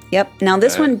dear. Yep. Now,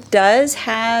 this Okay. one does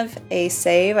have a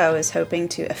save. I was hoping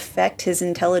to affect his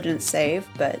intelligence save,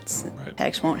 but Right.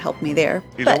 Hex won't help me there.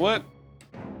 You but know what?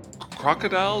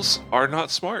 Crocodiles are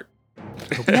not smart.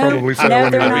 Probably fail no,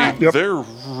 they're anyway. not. Yep. They're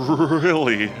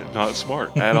really not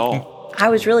smart at all. I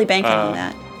was really banking on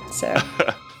that. So,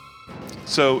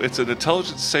 So it's an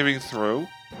intelligence saving throw.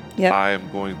 yep. I am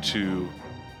going to.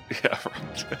 Yeah,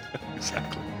 right.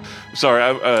 Exactly.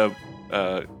 Sorry,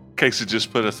 Casey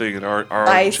just put a thing in our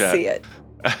I chat. see it.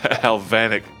 How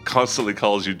Vanek constantly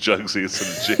calls you Jugsy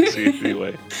instead of Jigsy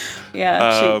anyway.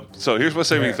 Yeah. So here's my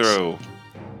saving Yes. throw.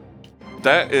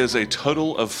 That is a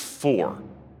total of 4.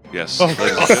 Yes, Oh, ladies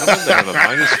and gentlemen, they have a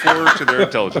 -4 to their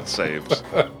intelligence saves.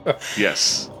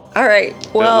 Yes, All right.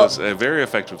 that Well, was a very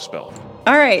effective spell.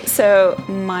 all right. So,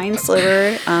 Mind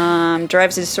Sliver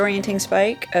drives a disorienting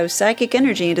spike of psychic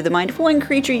energy into the mind of one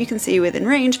creature you can see within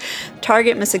range.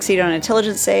 Target must succeed on an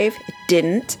intelligence save. It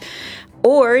didn't.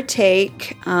 or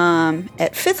take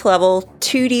at 5th level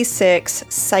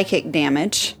 2d6 psychic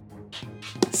damage.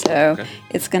 So Okay.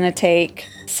 it's going to take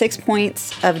 6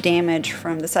 points of damage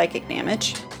from the psychic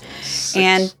damage.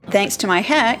 And thanks to my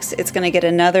hex, it's going to get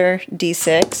another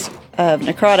d6 of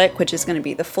necrotic, which is going to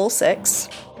be the full 6.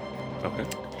 Okay.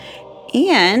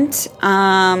 And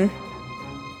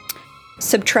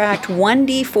subtract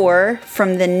 1d4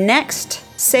 from the next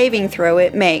saving throw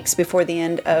it makes before the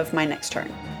end of my next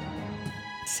turn.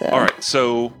 So All right.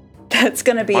 So that's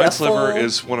going to be a Mind full... Sliver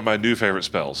is one of my new favorite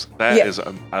spells. That Yeah. is,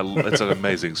 it's an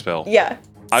amazing spell. Yeah.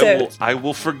 So, I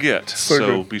will forget. So So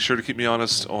good. be sure to keep me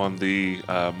honest on the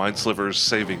Mind Sliver's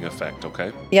saving effect.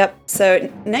 Okay. Yep.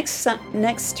 So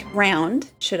next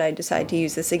round, should I decide to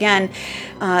use this again,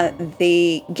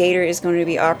 the gator is going to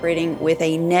be operating with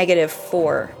a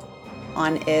 -4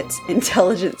 on its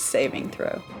intelligence saving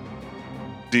throw.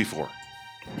 D4.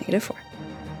 -4.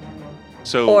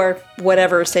 So Or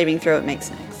whatever saving throw it makes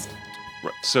next.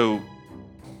 right, so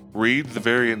read the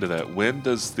very end of that. When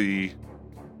does the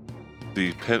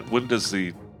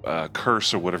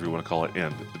curse or whatever you want to call it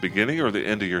end? At the beginning or the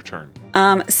end of your turn?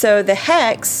 So the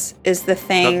hex is the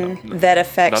thing No, that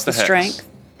affects not the the hex. strength.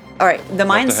 All right. The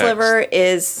Mind the hex. Sliver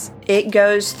it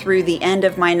goes through the end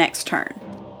of my next turn. End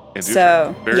of your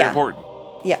So, turn. Very yeah. important.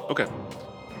 Yeah. Okay.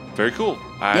 Very cool.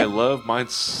 I Yep. love Mind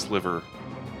Sliver.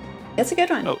 It's a good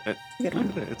one. Oh, Good look one.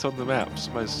 at it. It's on the map.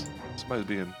 Somebody's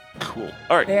being cool.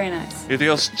 All right. Very nice. Anything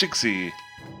else, Jixie?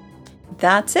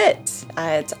 That's it.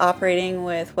 It's operating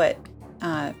with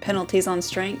penalties on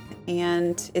strength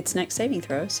and its next saving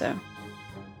throw. So,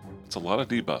 It's a lot of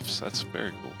debuffs. That's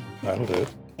very cool. That'll do it.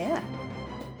 yeah.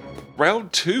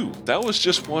 Round 2. That was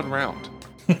just one round.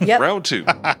 Yep. Round 2.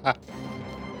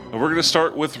 And we're going to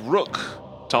start with Rook,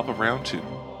 top of round 2.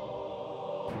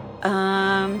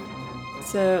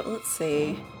 So let's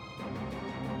see.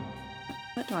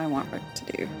 What do I want Rick to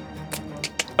do?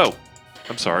 Oh,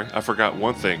 I'm sorry. I forgot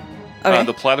one thing. Okay.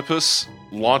 The platypus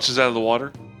launches out of the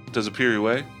water, does a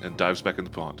pirouette, and dives back in the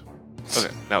pond.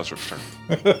 Okay, now it's Rook's turn.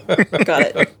 Got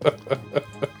it.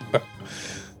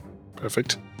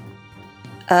 Perfect.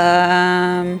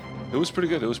 It was pretty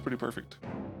good. It was pretty perfect.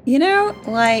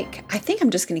 I think I'm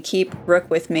just going to keep Rook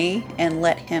with me and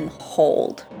let him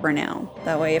hold for now.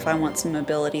 That way, if I want some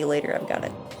mobility later, I've got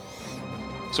it.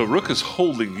 So Rook is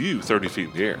holding you 30 feet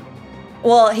in the air.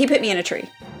 Well, he put me in a tree.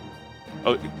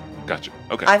 Oh, gotcha.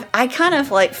 Okay. I kind of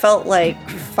felt like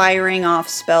firing off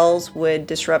spells would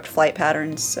disrupt flight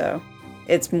patterns, so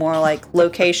it's more like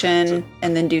location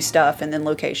and then do stuff, and then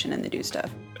location and then do stuff.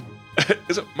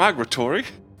 Is it migratory?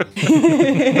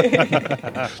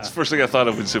 It's the first thing I thought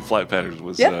of when you said flight patterns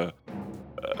was Yep.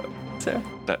 So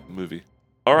that movie.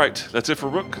 All right, that's it for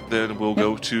Rook. Then we'll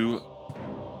go to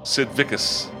Sid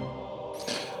Vicus.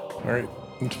 All right.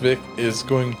 Vic is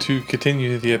going to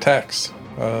continue the attacks.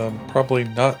 Probably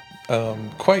not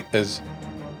quite as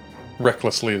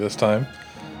recklessly this time,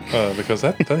 because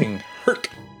that thing hurt.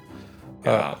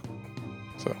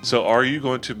 So are you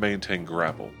going to maintain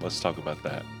grapple? Let's talk about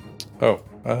that. I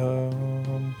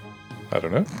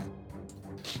don't know.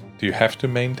 Do you have to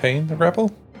maintain the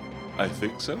grapple? I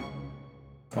think so.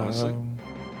 Honestly.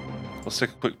 Let's take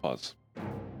a quick pause.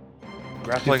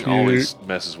 Grappling If you- always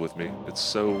messes with me. It's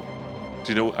so...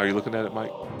 Do you know... Are you looking at it,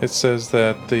 Mike? It says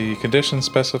that the condition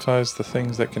specifies the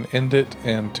things that can end it,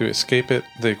 and to escape it,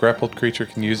 the grappled creature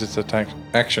can use its attack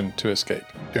action to escape.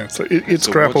 Yeah, so it's So once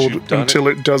grappled you've done until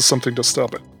it does something to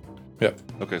stop it. Yep.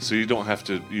 Okay, so you don't have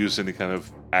to use any kind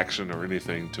of action or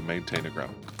anything to maintain a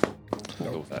grapple.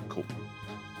 We'll go with that. Cool.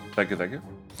 Thank you, thank you.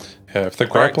 Yeah, if the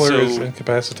All right, grappler is so-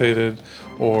 incapacitated,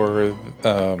 or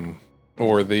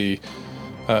the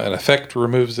an effect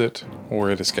removes it, or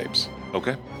it escapes.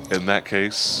 Okay. In that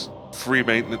case, free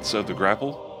maintenance of the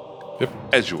grapple. Yep.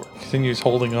 Azure. Continues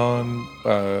holding on.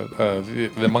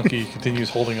 The monkey continues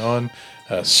holding on,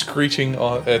 screeching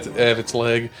at its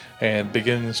leg, and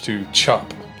begins to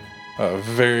chop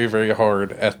very, very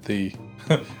hard at the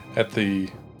at the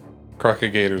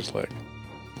crocagator's leg.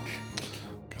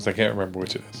 Because I can't remember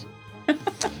which it is.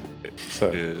 So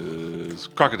Is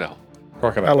crocodile.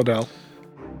 crocodile. Aladal.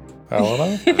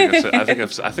 Aladal?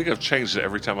 I think I've changed it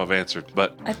every time I've answered,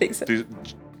 but I think so.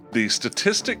 the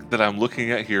statistic that I'm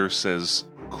looking at here says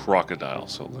crocodile.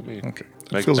 So let me Okay.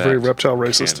 make Feels that very reptile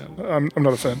racist. canon. I'm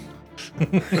not a fan.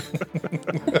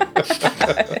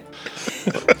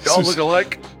 Y'all look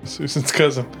alike. Susan's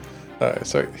cousin.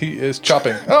 Sorry, he is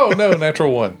chopping. Oh no,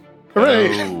 natural one.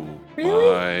 Hooray! Oh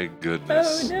Really? my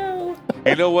goodness. Oh no.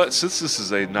 You know what? Since this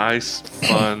is a nice,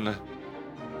 fun,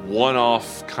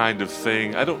 one-off kind of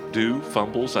thing, I don't do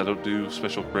fumbles. I don't do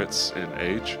special crits in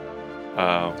Age.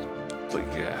 Like,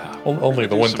 yeah. Only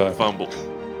the Do one some time. Fumble.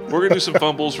 We're gonna do some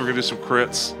fumbles. We're gonna do some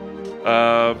crits.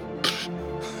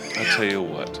 I tell you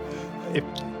what,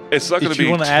 it's not gonna If be you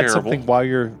want to add terrible. something while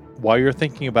you're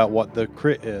thinking about what the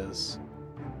crit is,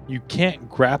 you can't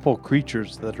grapple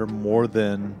creatures that are more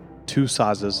than 2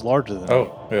 sizes larger than you.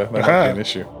 Oh, yeah, that might be an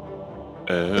issue.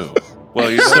 Oh, well,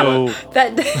 you know what? So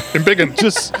That Embiggen.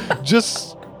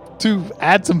 just to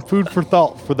add some food for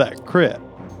thought for that crit.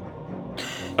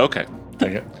 Okay,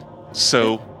 Dang it.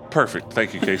 so perfect.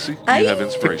 Thank you, Casey. You I- have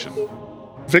inspiration.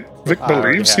 Vic I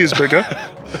already believes have he's bigger.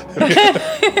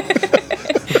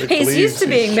 he's used to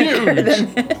being bigger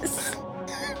than this.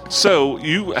 So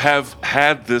you have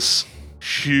had this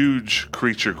huge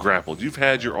creature grappled. You've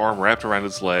had your arm wrapped around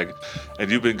its leg, and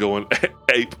you've been going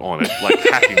ape on it, like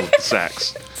hacking with the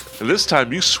sacks. And this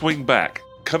time you swing back,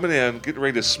 coming in, getting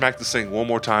ready to smack this thing one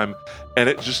more time, and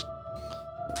it just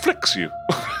flicks you.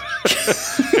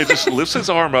 It just lifts its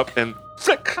arm up and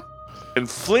flick, and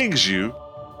flings you.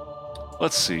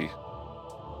 Let's see.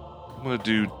 I'm gonna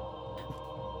do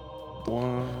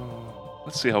one.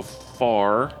 Let's see how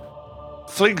far.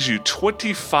 Flings you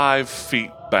 25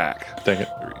 feet back. Dang it.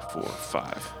 3, 4,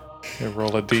 5. You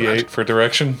roll a d8 for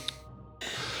direction.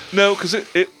 No, because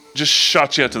it just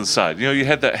shot you out to the side. You know, you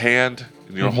had that hand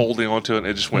and you're holding onto it, and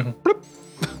it just went bloop.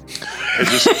 It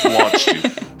just launched you.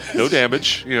 No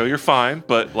damage. You know, you're fine,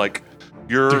 but like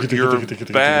your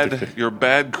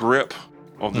bad grip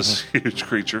on this huge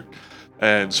creature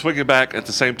and swinging back at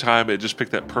the same time, it just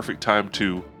picked that perfect time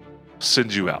to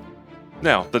send you out.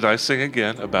 Now, the nice thing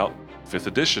again about 5th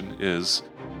edition is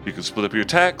you can split up your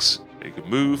attacks, you can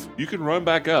move, you can run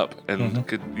back up, and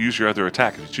can use your other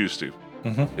attack if you choose to.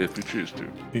 If you choose to.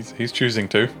 He's choosing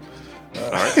to.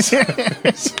 All right.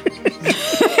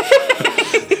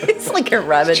 It's like a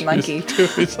rabid monkey.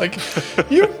 It's like,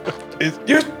 you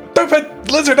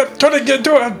stupid lizard, I'm turning you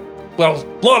into a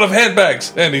lot of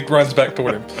handbags. And he runs back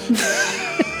toward him.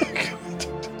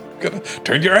 I'm gonna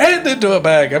turn your hand into a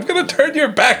bag. I'm gonna turn your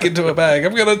back into a bag.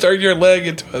 I'm gonna turn your leg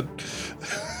into a...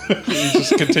 He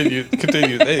just continues.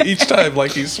 Each time,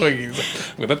 like he's swinging, he's like,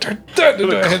 I'm gonna turn that I'm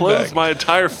into a going to clothe handbag. my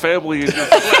entire family in your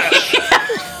flesh.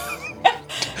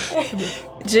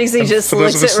 Jigsy just for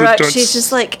those looks of us at that Rook. don't She's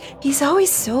just like, he's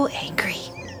always so angry.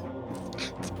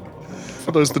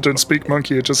 For those that don't speak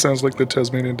monkey, it just sounds like the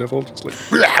Tasmanian devil. It's like,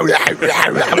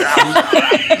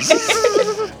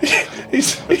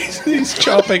 He's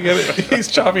chopping at it. He's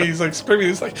chopping. He's like screaming.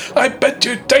 He's like, I bet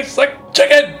you taste like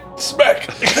chicken. Smack.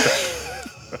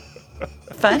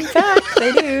 Fun fact,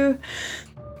 they do.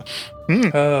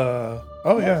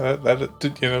 Oh yeah,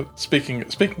 that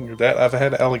speaking of that, I've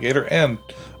had alligator and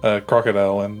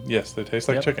crocodile, and yes, they taste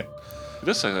like Yep. chicken. It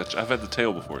does say that. I've had the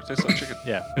tail before. It tastes like chicken.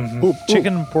 Yeah. ooh,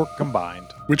 Chicken and pork combined.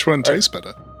 which one tastes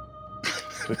better?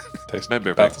 They taste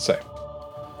Maybe about the same.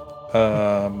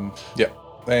 Yeah,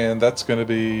 and that's going to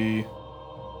be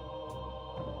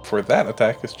for that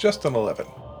attack. It's just an 11.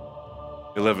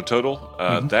 11 total.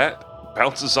 That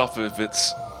bounces off of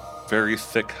its very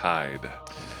thick hide.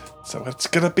 So it's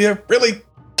going to be a really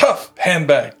tough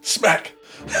handbag. Smack.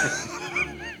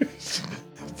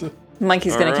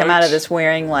 Monkey's gonna come out of this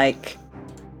wearing like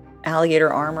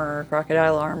alligator armor or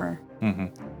crocodile armor. I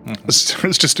was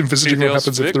just envisaging what Details,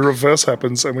 happens if Vic? the reverse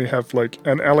happens and we have like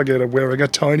an alligator wearing a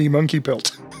tiny monkey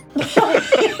belt.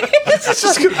 It's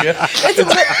just going to be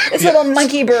It's a little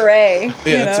monkey beret.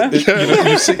 yeah,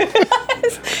 you see,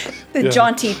 The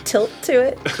jaunty tilt to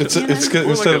it. it's you know? good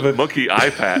More instead like of a monkey eye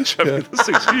patch. I mean, this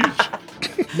thing's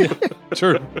huge.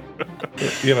 Sure.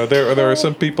 there are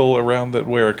some people around that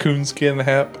wear a coonskin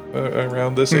hat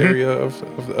around this area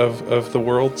of the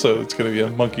world, so it's going to be a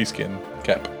monkey skin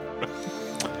cap.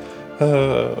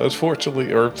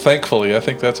 Unfortunately, or thankfully, I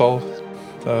think that's all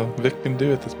Vic can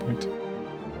do at this point.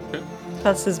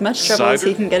 That's as much trouble as he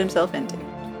Cider? can get himself into.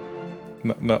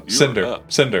 No, You're Cinder.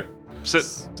 up. Cinder. Sit.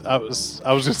 I was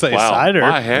gonna say Wow, cider.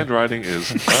 my handwriting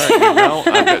is... All right, now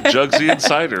I've got Jugsy and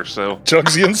Cider, so...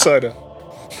 Jugsy Insider.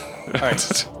 All right.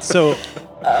 So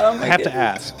I have to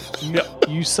ask.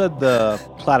 You said the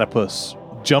platypus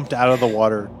jumped out of the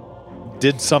water,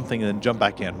 did something, and then jumped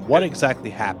back in. What exactly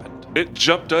happened? It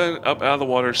jumped up out of the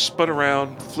water, spun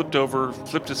around, flipped over,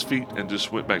 flipped its feet, and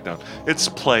just went back down. It's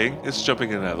playing. It's jumping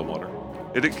in and out of the water.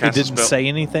 It didn't It cast a didn't spell. say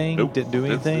anything. Nope. Didn't do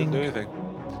Didn't anything. do anything.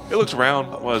 It looked around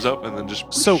while I was up, and then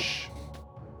just... So-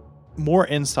 More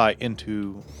insight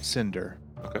into Cinder.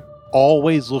 Okay.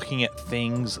 Always looking at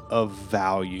things of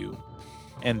value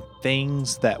and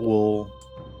things that will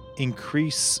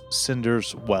increase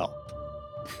Cinder's wealth.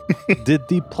 Did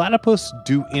the platypus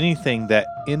do anything that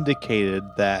indicated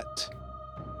that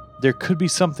there could be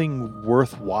something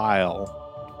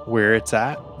worthwhile where it's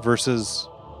at versus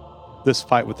this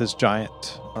fight with this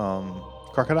giant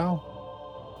crocodile?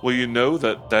 Well, you know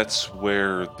that's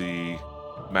where the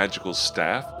magical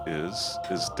staff is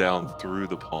down through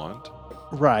the pond.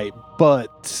 Right,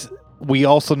 but we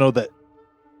also know that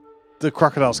the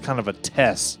crocodile's kind of a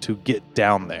test to get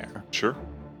down there. Sure.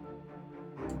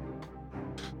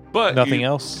 But Nothing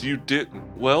else? You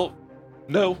didn't. Well,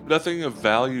 no, nothing of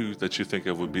value that you think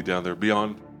of would be down there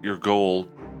beyond your goal.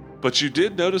 But you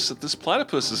did notice that this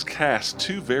platypus has cast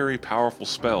 2 very powerful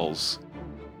spells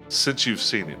since you've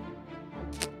seen it.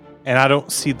 And I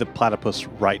don't see the platypus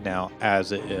right now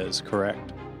as it is,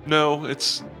 correct? No,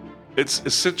 it's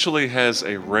essentially has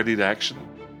a readied action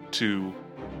to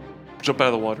jump out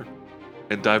of the water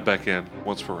and dive back in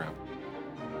once per round.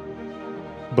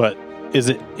 But is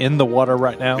it in the water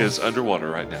right now? It's underwater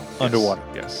right now. Yes. Underwater.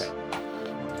 Yes. Okay.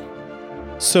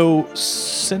 So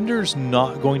Cinder's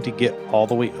not going to get all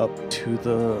the way up to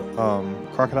the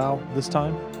crocodile this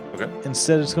time. Okay.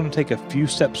 Instead, it's going to take a few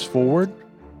steps forward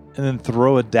and then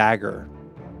throw a dagger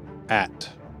at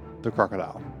the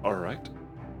crocodile. All right.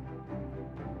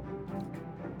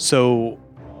 So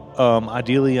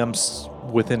ideally, I'm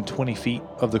within 20 feet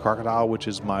of the crocodile, which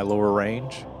is my lower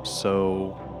range.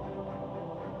 So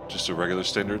Just a regular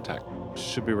standard attack.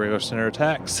 should be regular center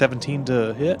attack. 17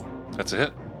 to hit. That's a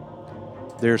hit.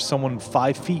 There's someone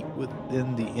 5 feet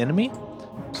within the enemy.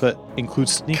 So that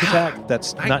includes sneak attack.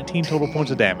 That's 19 total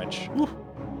points of damage.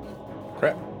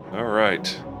 Crap. All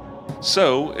right.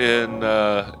 So in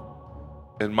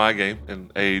my game,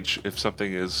 in Age, if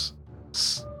something is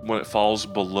when it falls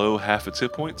below half its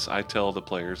hit points, I tell the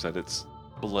players that it's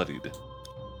bloodied.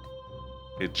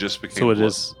 It just became So it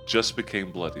is- just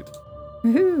became bloodied.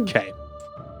 Woohoo. Okay.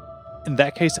 In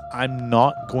that case, I'm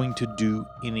not going to do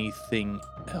anything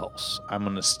else. I'm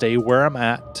going to stay where I'm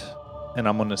at, and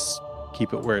I'm going to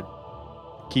keep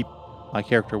my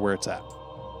character where it's at.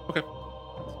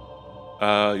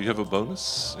 You have a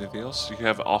bonus? Anything else? You can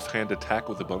have offhand attack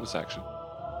with a bonus action.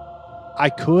 I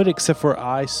could, except for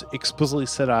I explicitly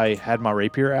said I had my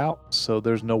rapier out, so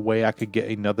there's no way I could get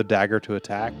another dagger to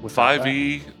attack with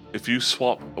 5e, if you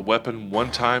swap a weapon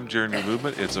one time during your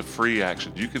movement, it's a free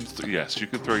action. You can you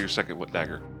can throw your second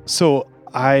dagger. So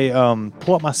I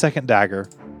pull up my second dagger,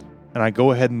 and I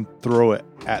go ahead and throw it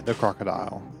at the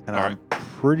crocodile. And All I'm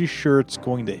pretty sure it's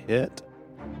going to hit.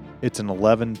 It's an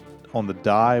 11 on the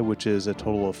die, which is a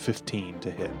total of 15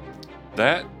 to hit.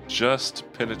 That just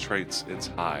penetrates its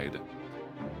hide.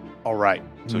 All right.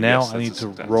 So now yes, I need that's a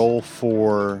to success. roll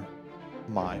for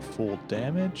my full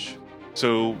damage.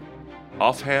 So,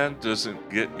 offhand doesn't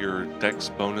get your dex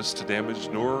bonus to damage,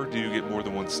 nor do you get more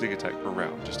than 1 sneak attack per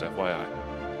round, just FYI.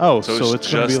 Oh, So, so it's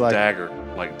it's going to just be like dagger,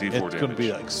 like D4 damage. it's going to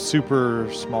be like super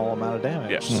small amount of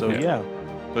damage. Yeah. So Yeah. yeah,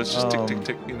 But it's just tick, tick, um,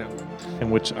 tick, in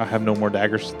which I have no more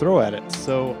daggers to throw at it.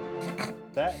 So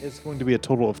that is going to be a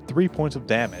total of 3 points of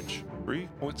damage. 3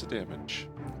 points of damage.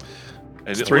 And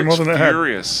It's it 3 more looks than it had.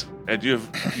 furious. And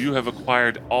you have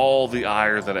acquired all the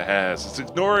ire that it has. It's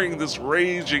ignoring this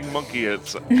raging monkey.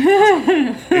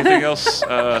 Anything else,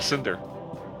 Cinder?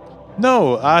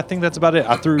 No, I think that's about it.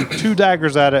 I threw 2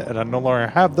 daggers at it, and I no longer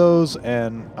have those,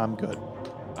 and I'm good.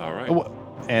 All right. Oh,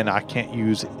 and I can't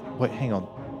use. Wait, hang on.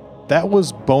 That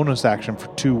was bonus action for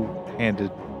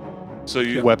 2-handed. So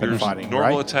you weapon your fighting,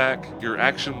 normal right? attack. Your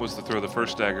action was to throw the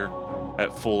first dagger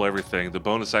at full everything. The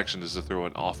bonus action is to throw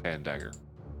an offhand dagger.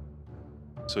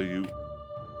 So you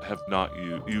have not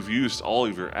you've used all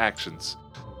of your actions.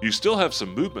 You still have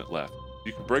some movement left.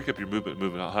 You can break up your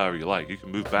movement out however you like. You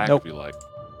can move back Nope. if you like.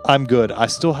 I'm good. I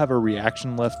still have a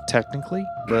reaction left technically,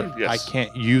 but Yes. I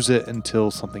can't use it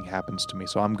until something happens to me.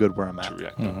 So I'm good where I'm To at.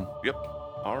 react. Mhm. Yep.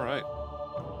 All right.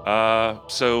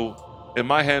 So in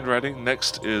my handwriting,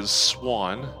 next is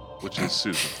Swan, which is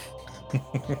Susan.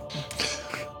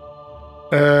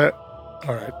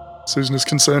 All right. Susan is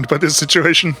concerned by this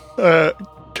situation.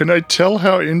 Can I tell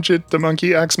how injured the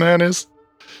monkey Axeman is?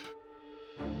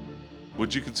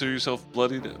 Would you consider yourself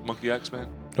bloodied, Monkey Axeman?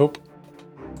 Nope.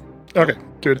 Okay,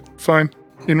 good. Fine.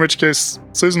 In which case,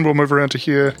 Susan will move around to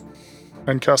here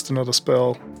and cast another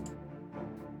spell.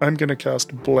 I'm going to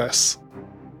cast Bless.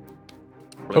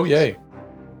 Oh, yay.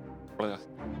 Bless.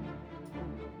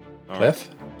 All right. Leth?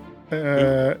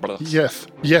 Bless.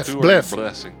 Yes, Who are you Bless.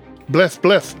 blessing? Bless.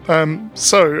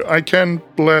 So I can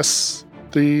bless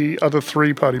the other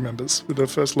 3 party members with the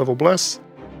first level Bless.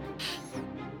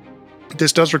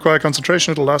 This does require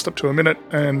concentration. It'll last up to a minute,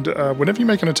 and whenever you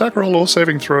make an attack roll or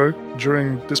saving throw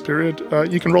during this period,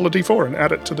 you can roll a d4 and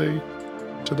add it to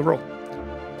the roll.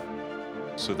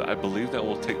 So that I believe that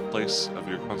will take place of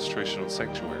your concentration on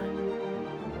Sanctuary.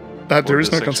 There Or is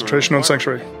does no Sanctuary concentration on require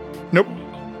Sanctuary. Nope.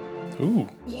 Ooh.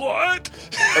 What?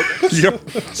 Yep.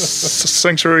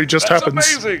 Sanctuary just That's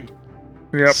happens. amazing.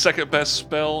 Yep. Second best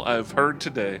spell I've heard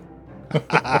today.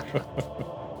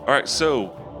 All right,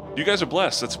 so you guys are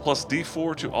blessed. That's plus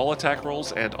D4 to all attack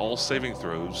rolls and all saving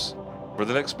throws for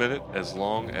the next minute, as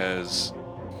long as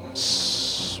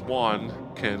Swan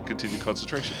can continue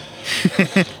concentration.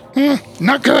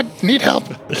 Not good. Need help.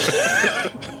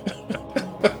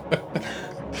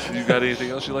 You got anything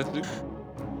else you'd like to do?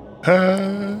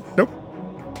 Nope.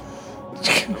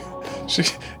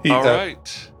 All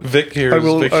right. Vic hears, I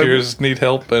will- need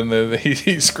help, and then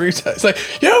he screams out. He's like,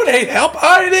 "You need help!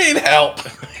 I need help!"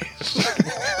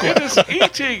 It is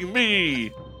eating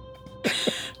me.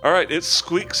 All right, it's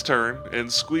Squeak's turn,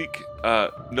 and Squeak,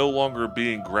 no longer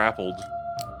being grappled,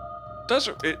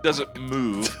 doesn't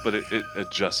move, but it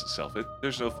adjusts itself.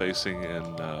 There's no facing in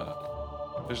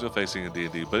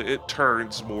D&D, but it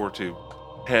turns more to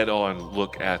head-on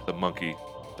look at the monkey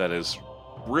that is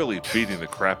really beating the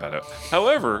crap out of it.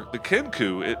 However, the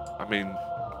Kenku,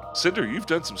 Cinder, you've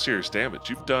done some serious damage.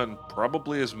 You've done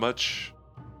probably as much,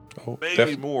 Oh,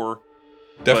 maybe more.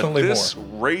 definitely But this more.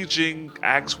 raging,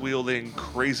 axe-wielding,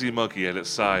 crazy monkey at its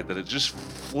side that it just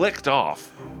flicked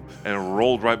off and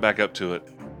rolled right back up to it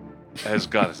has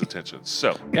got its attention.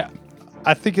 So, Yeah,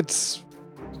 I think it's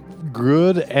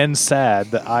good and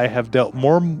sad that I have dealt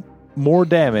more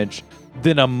damage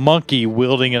than a monkey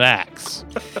wielding an axe.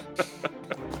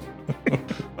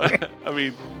 I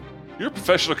mean, you're a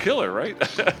professional killer, right?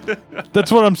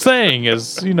 That's what I'm saying.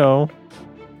 Is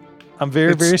I'm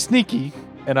very very sneaky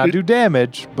and I do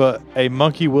damage, but a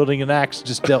monkey wielding an axe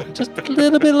just dealt just a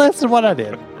little bit less than what I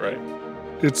did. Right.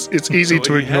 It's easy So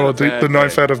to he had ignore a bad the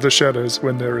knife day. out of the shadows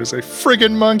when there is a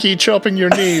friggin' monkey chopping your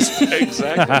knees.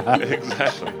 Exactly.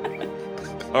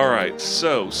 All right,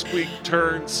 so Squeak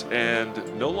turns and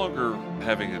no longer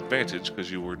having advantage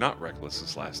because you were not reckless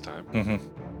this last time,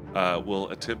 will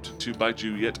attempt to bite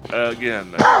you yet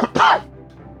again.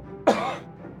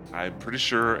 I'm pretty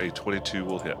sure a 22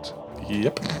 will hit.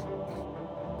 Yep.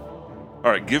 All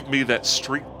right, give me that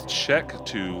strength check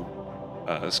to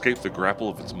escape the grapple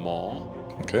of its maw.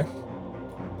 Okay.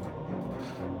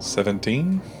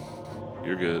 17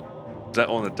 You're good. Is that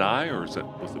on the die or is that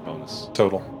with the bonus?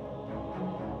 total.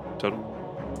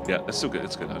 Total? Yeah, that's still good.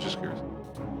 It's good. I was just curious.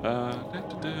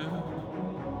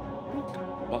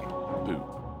 Boo.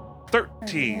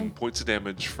 13 points of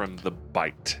damage from the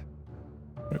bite.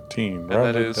 13. And round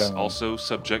that it is down. also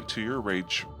subject to your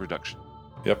rage reduction.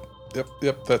 Yep.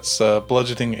 That's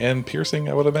bludgeoning and piercing,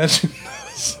 I would imagine.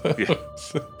 so, Yeah.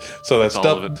 so that's All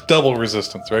of it. double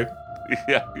resistance, right?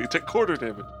 Yeah, you take quarter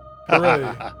damage.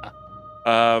 Hooray.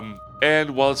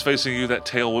 And while it's facing you, that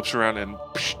tail whips around and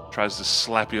tries to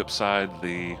slap you upside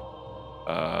the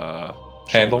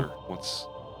Handle? shoulder.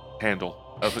 Handle.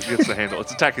 Up against the handle.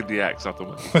 It's attacking the axe, not the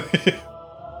one.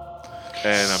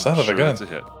 And I'm Son of a sure gun. it's a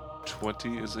hit.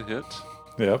 20 is a hit.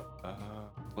 Yep.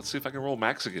 Let's see if I can roll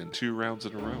max again. 2 rounds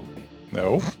in a row.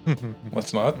 No.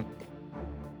 Let's not.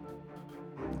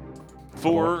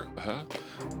 4,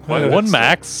 One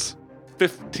max.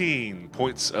 15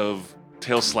 points of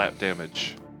tail slap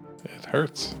damage. It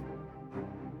hurts.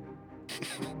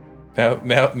 Now,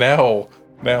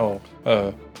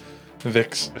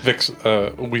 Vic's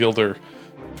wielder,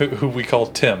 who we call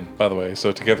Tim, by the way.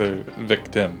 So together, Vic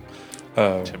Tim.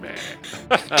 Timmy.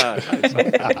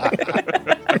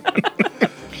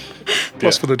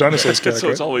 Plus for the dinosaurs So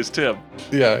character. it's always Tim.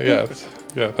 Yeah.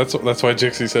 That's why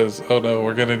Jixie says, "Oh no,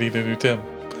 we're gonna need a new Tim."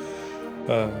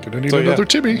 Gonna need another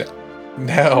Timmy.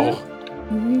 Now,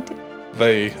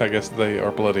 I guess they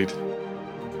are bloodied.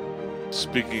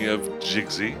 Speaking of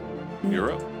Jigsy,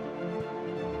 you're up.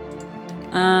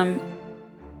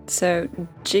 So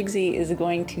Jigsy is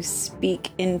going to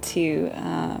speak into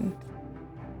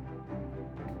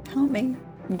help me,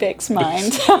 Vic's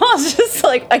mind. I was just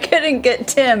like, I couldn't get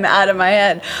Tim out of my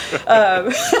head.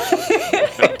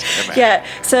 Yeah.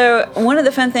 So one of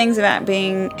the fun things about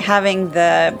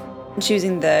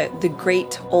choosing the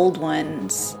great old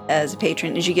ones as a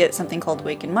patron is you get something called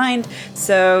Awakened Mind.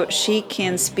 So she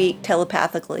can speak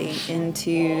telepathically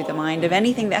into the mind of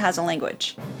anything that has a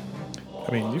language.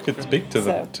 I mean, you could speak to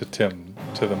So-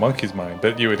 the monkey's mind,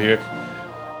 but you would hear,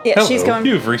 Yeah, "Hello, she's going.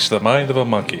 you've reached the mind of a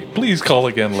monkey. Please call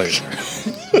again later."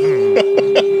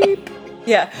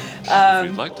 Yeah. If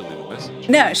you'd like to leave a message.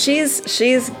 No, she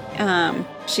speaks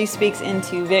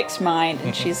into Vic's mind,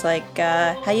 and she's like,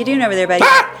 "How you doing over there, buddy?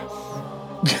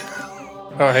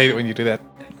 Oh, I hate it when you do that.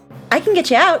 I can get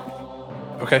you out.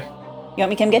 Okay. You want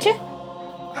me to come get you?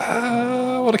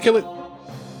 I want to kill it.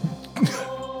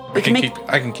 We can make.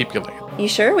 I can keep killing it. You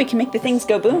sure? We can make the things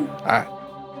go boom.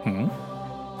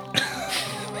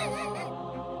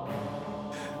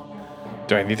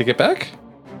 Do I need to get back?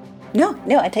 No,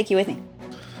 I take you with me.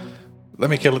 Let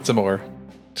me kill it some more.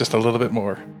 Just a little bit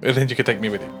more. And then you can take me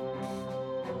with you.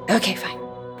 Okay, fine.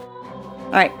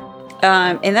 All right.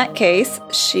 In that case,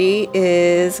 she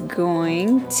is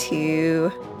going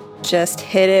to just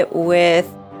hit it with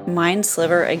Mind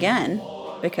Sliver again,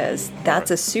 because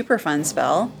that's a super fun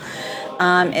spell.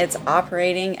 It's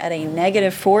operating at a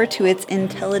 -4 to its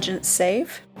intelligence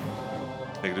save.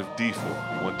 Negative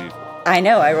D4. 1D4. I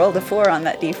know, I rolled a 4 on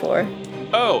that D4.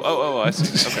 Oh, I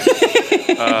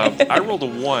see. Okay. I rolled a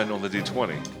 1 on the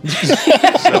D20.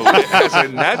 So it has a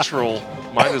natural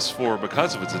 -4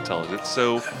 because of its intelligence.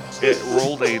 So it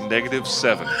rolled a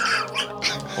 -7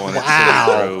 on its saving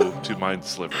throw to Mind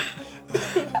Sliver. Go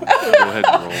ahead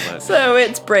and roll that. So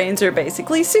its brains are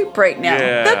basically soup right now.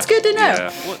 Yeah, That's good to know.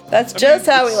 yeah. Well, That's I just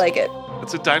mean, how we like it.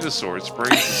 It's a dinosaur. Its brain's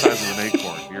the size of an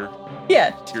acorn.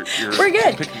 Yeah. You're We're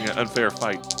good. picking an unfair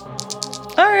fight.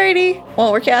 Alrighty.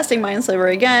 Well, we're casting Mind Sliver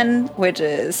again, which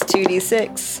is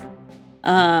 2d6.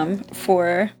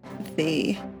 For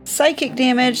the psychic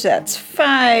damage, that's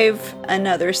 5.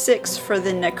 Another 6 for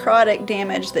the necrotic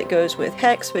damage that goes with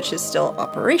Hex, which is still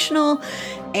operational.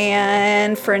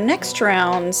 And for next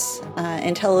round's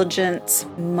intelligence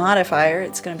modifier,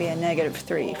 it's going to be a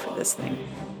 -3 for this thing.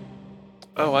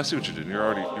 Oh, I see what you're doing.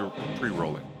 You're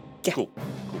pre-rolling. Yeah. Cool.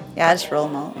 Yeah, I just roll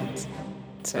them all at once.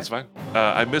 So That's fine.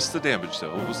 I missed the damage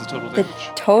though. What was the total the damage?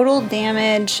 total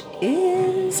damage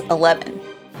is 11.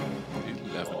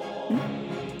 11.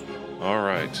 All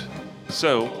right.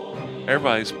 So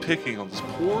everybody's picking on this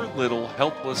poor little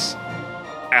helpless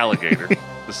alligator,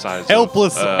 the size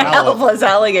Helpless of Helpless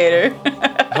alligator.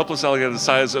 helpless alligator, the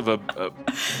size of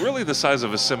really the size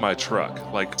of a semi truck.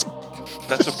 Like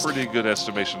that's a pretty good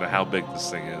estimation of how big this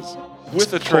thing is.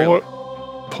 With a trailer.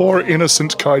 Poor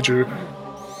innocent kaiju.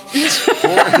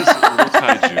 Poor innocent little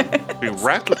kaiju being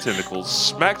wrapped with tentacles,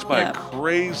 smacked by Yeah. a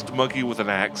crazed monkey with an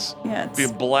axe, Yeah, it's,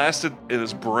 being blasted in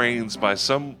his brains by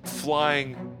some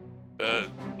flying,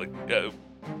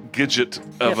 gidget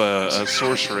of a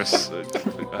sorceress,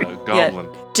 goblin.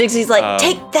 Jigsy's like,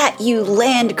 take that, you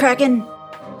land kraken.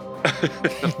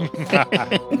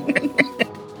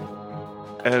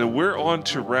 And we're on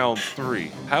to round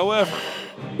 3. However,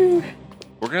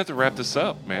 we're gonna have to wrap this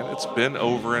up, man. It's been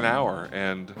over an hour,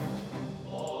 and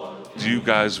do you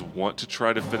guys want to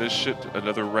try to finish it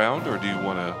another round, or do you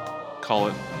want to call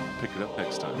it, pick it up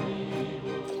next time?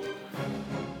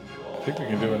 I think we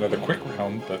can do another quick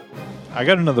round, but I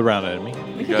got another round at me.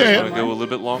 You guys Yeah. want to go a little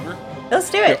bit longer?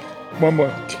 Let's do it. One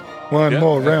more. One Yeah.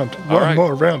 more round. All One right.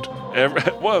 more round.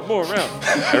 One more round.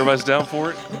 Everybody's down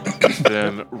for it?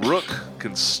 Then Rook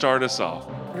can start us off.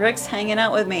 Rick's hanging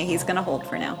out with me. He's gonna hold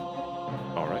for now.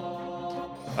 All right.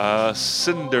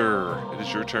 Cinder, it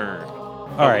is your turn.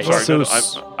 All right, Sorry, so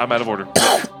no, I'm out of order.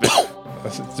 Vic,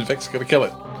 Vic's gonna kill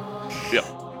it. yeah.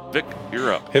 Vic,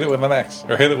 you're up. Hit it with an axe,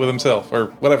 or hit it with himself, or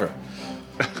whatever.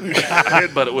 I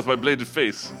headbutt it with my bladed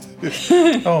face.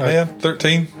 Oh man,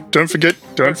 13. Don't forget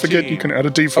 13. you can add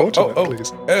a D4 to that,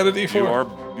 please. Add a D4.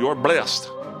 You are blessed.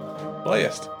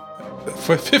 Blast.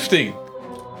 For 15.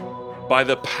 By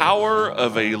the power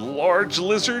of a large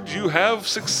lizard, you have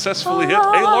successfully hit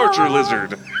a larger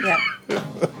lizard. Yeah.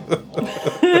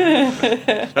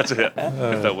 That's a hit,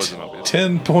 if that wasn't obvious.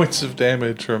 10 points of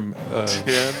damage from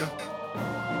 10.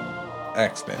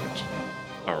 axe damage.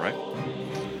 All right.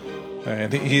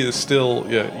 And he is still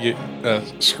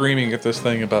screaming at this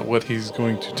thing about what he's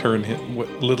going to turn what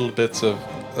little bits of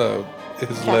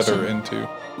his leather into.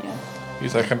 Yeah.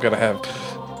 He's like, I'm going to have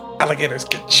alligator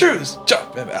skin shoes,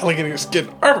 chop, and alligator skin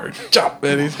armor, chop,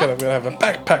 and he's going to have a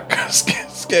backpack,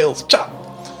 scales, chop.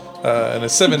 And a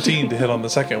 17 to hit on the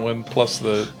second one, plus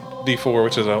the D4,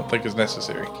 which I don't think is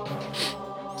necessary,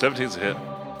 17's a hit.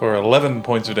 for 11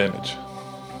 points of damage.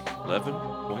 11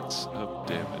 points of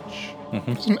damage.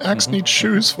 Does an axe need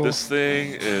shoes for? This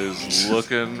thing is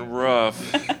looking rough.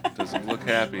 Doesn't look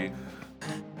happy.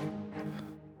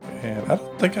 And I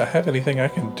don't think I have anything I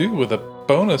can do with a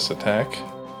bonus attack.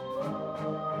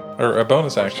 Or a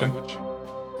bonus action. Language.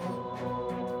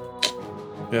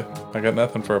 Yeah, I got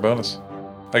nothing for a bonus.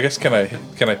 I guess can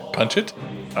I punch it?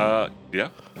 Yeah.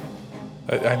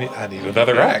 I need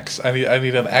another axe. I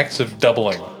need an axe of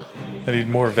doubling. I need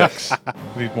more Vicks.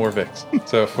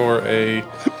 So for a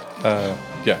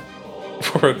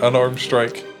for an unarmed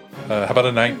strike, how about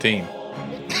a 19?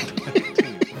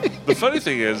 The funny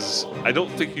thing is, I don't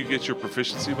think you get your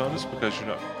proficiency bonus because you're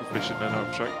not proficient in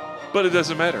unarmed strike. But it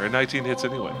doesn't matter. A 19 hits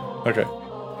anyway. Okay.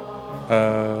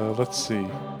 Let's see.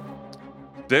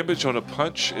 Damage on a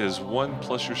punch is 1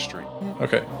 plus your strength.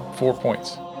 Okay, 4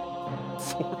 points.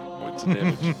 4 points of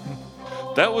damage.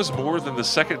 That was more than the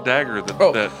second dagger that,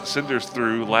 Oh. that Cinders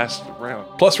threw last round.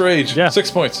 Plus rage. Yeah. 6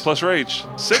 points. Plus rage.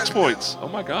 6 points. Oh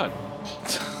my god.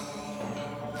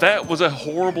 That was a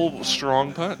horrible,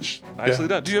 strong punch. Nicely Yeah.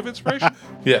 done. Do you have inspiration?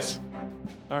 Yes.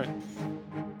 All right.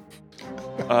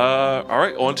 All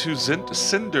right, on to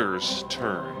Cinder's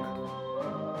turn.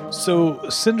 So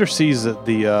Cinder sees that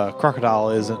the crocodile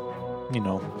isn't,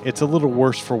 it's a little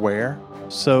worse for wear.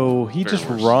 So he Very just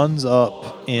worse. runs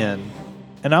up in.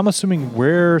 And I'm assuming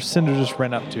where Cinder just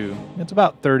ran up to, it's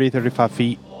about 30, 35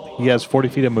 feet. He has 40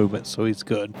 feet of movement, so he's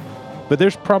good. But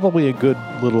there's probably a good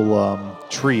little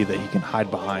tree that he can hide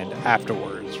behind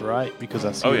afterwards, right? Because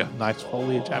I see Oh, yeah. nice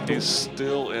foliage He's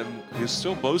afterwards.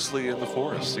 still mostly in the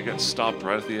forest. He got stopped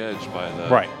right at the edge by the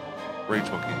Right. rage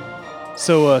monkey.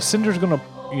 So Cinder's going to,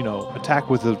 attack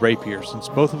with his rapier. Since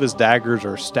both of his daggers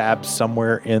are stabbed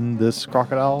somewhere in this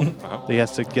crocodile, Uh-huh. he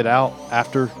has to get out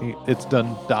after it's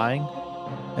done dying.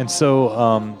 And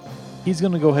so he's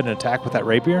going to go ahead and attack with that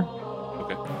rapier.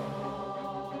 Okay.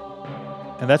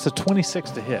 And that's a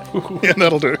 26 to hit. Yeah,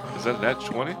 that'll do. Is that a nat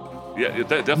 20? Yeah, that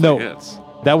definitely No. hits.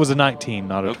 That was a 19,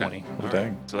 not a Okay. 20. All right.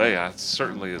 dang. So yeah, it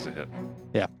certainly is a hit.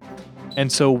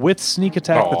 And so with sneak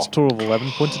attack, Aw. that's a total of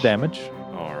 11 points of damage.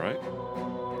 All right.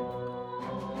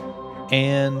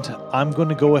 And I'm going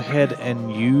to go ahead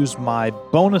and use my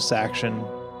bonus action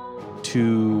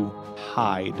to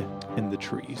hide in the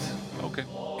trees. Okay.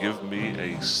 Give me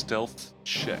a stealth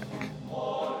check.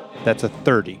 That's a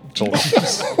 30 total.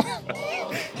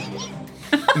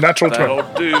 Natural 20.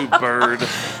 That'll do, bird.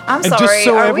 I'm And sorry. just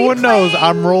so are we everyone knows, playing-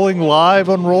 I'm rolling live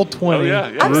on roll 20. Oh,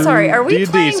 yeah. I'm sorry. Are we D&D,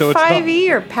 playing so it's not- 5e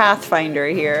or Pathfinder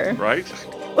here? Right?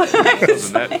 That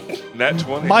was a nat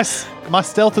 20. My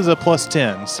stealth is a plus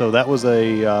 10, so that was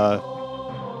a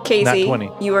Casey, Nat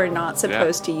 20. you are not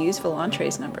supposed to use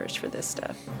Volantre's numbers for this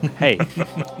stuff. hey.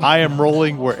 I am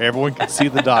rolling where everyone can see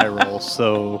the die roll,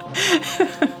 so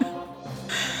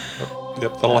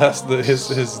Yep.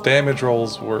 His damage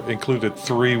rolls were included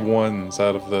 3 1s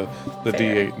out of the Fair.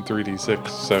 D8 and 3D6,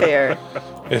 so Fair.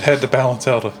 it had to balance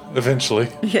out eventually.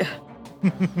 Yeah.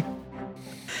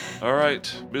 All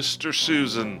right, Mr.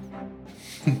 Susan.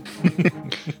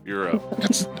 You're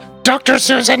up. Dr.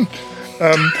 Susan!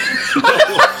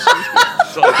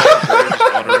 So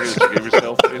honorary as you gave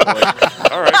yourself. Anyway.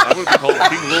 All right, I'm going to be called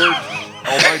King Lord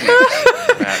Almighty.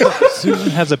 Matt. Susan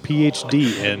has a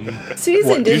PhD in Susan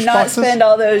what, did not douche boxes? spend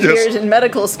all those Yes. years in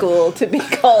medical school to be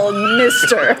called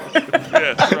Mr.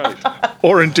 Yeah, that's right.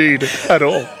 Or indeed, at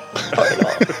all.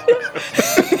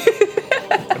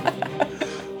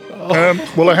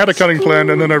 Well, I had a cunning plan,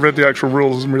 and then I read the actual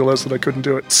rules and realized that I couldn't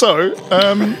do it. So,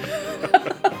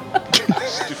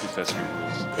 Stupid festive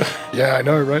rules. yeah, I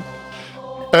know, right?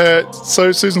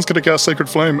 So Susan's going to cast Sacred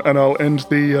Flame, and I'll end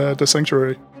the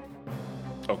sanctuary.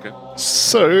 Okay.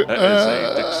 So, That is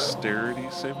a dexterity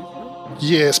saving throw.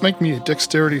 yes, make me a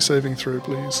dexterity saving throw,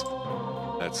 please.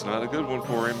 That's not a good one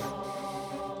for him.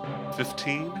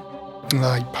 15?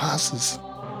 Ah, he passes.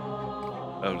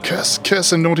 Oh, no.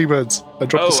 Curse and naughty words. I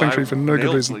dropped the sanctuary for no good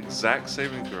nailed reason. the exact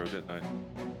saving throw, didn't I?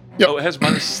 Yep. Oh, it has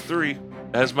 -3. It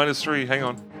has -3. Hang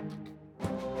on.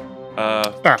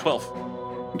 12.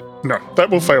 No, that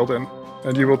will fail then,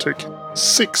 and you will take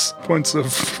 6 points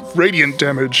of radiant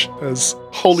damage as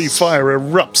holy fire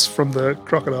erupts from the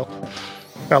crocodile.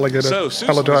 Alligator. So, Susan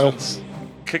Alligator. was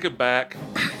kicking back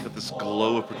with this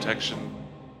glow of protection,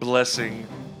 blessing,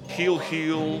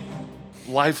 heal,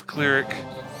 life cleric,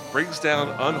 brings down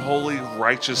unholy,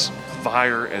 righteous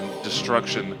fire and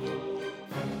destruction.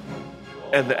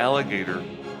 And the alligator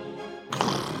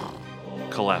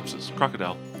collapses.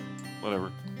 Crocodile. Whatever.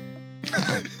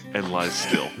 And lies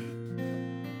still.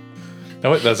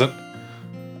 No, it doesn't.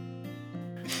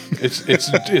 It's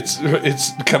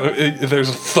kind of there's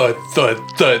a thud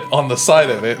on the side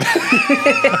of it.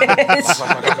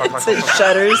 It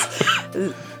shudders.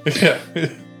 Yeah,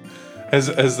 as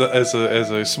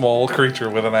a small creature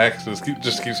with an axe just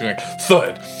keeps going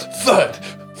thud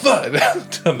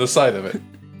on the side of it.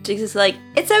 Jigs is like,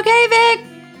 it's okay, Vic.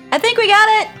 I think we got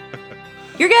it.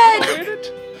 You're good.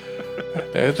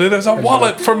 There's a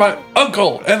wallet for my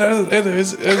uncle, and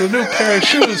there's a new pair of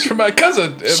shoes for my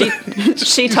cousin.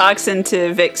 She talks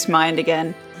into Vic's mind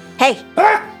again. Hey,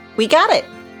 we got it.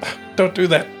 Don't do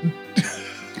that.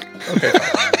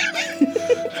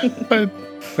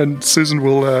 And Susan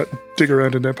will dig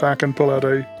around in their pack and pull out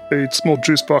a small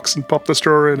juice box and pop the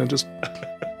straw in and just...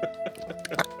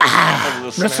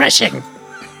 Refreshing.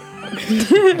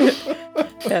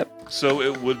 Yep. So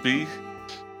it would be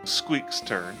Squeak's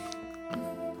turn.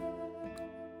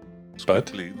 But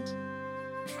Please.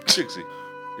 Jigsy,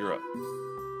 you're up.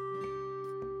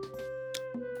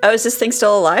 Oh, is this thing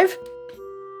still alive?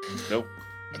 Nope.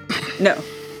 No.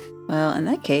 Well, in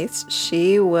that case,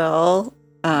 she will.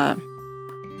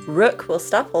 Rook will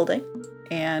stop holding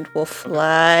and will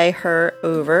fly her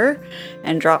over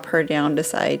and drop her down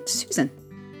beside Susan.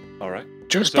 All right.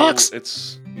 Juice So box.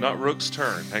 it's not Rook's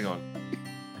turn. Hang on.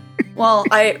 Well,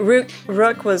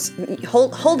 Rook was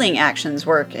holding actions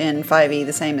work in 5e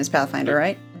the same as Pathfinder,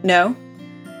 right? No.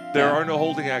 There Yeah. are no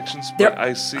holding actions, but There-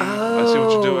 I see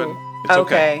what you're doing. It's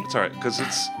Okay. okay. It's all right because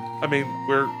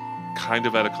we're kind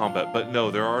of out of combat, but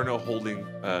no, there are no holding.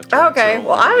 Turns. Okay. There are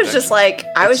Well, only I was just actions. like,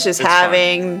 I was just It's fine.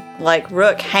 having like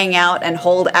Rook hang out and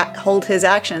hold his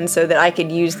actions so that I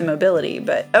could use the mobility.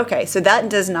 But okay, so that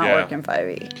does not Yeah. work in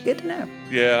 5e. Good to know.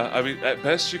 Yeah, I mean, at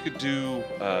best you could do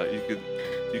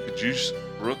you could use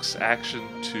Rook's action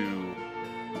to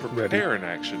prepare an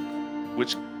action,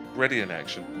 ready an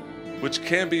action, which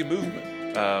can be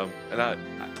movement.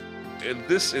 In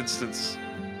this instance,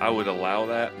 I would allow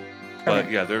that. But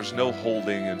Okay. yeah, there's no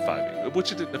holding in 5e,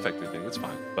 which it didn't affect anything. It's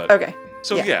fine. But Okay.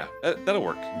 so yeah. yeah, that'll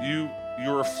work.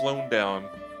 You're flown down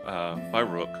by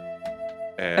Rook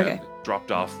and Okay.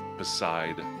 dropped off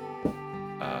beside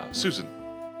Susan.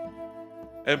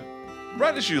 And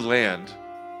right as you land,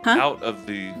 Huh? out of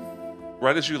the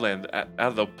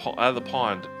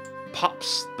pond,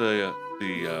 pops the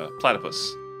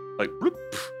platypus like bloop,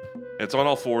 and it's on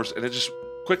all fours, and it just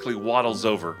quickly waddles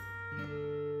over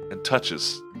and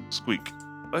touches Squeak.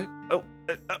 Like,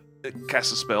 it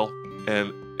casts a spell,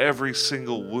 and every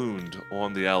single wound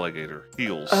on the alligator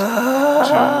heals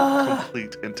to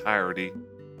complete entirety.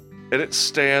 And it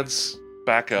stands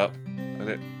back up, and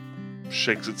it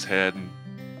shakes its head and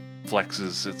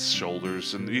flexes its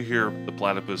shoulders, and you hear the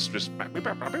platypus just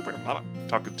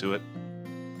talking to it.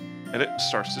 And it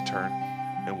starts to turn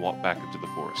and walk back into the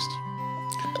forest.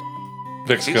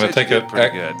 Vic's He gonna said take you it. did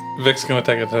pretty good. Vic's gonna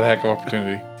take an attack of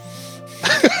opportunity.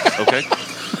 Okay,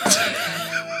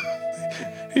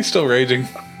 He's still raging.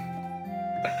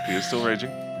 he is still raging.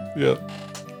 Yeah.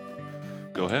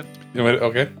 Go ahead. You want me to-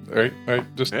 okay. All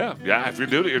right. Just Yeah. If you're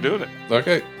doing it, you're doing it.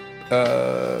 okay.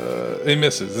 He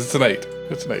misses. It's an 8.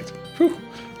 It's an 8. Whew.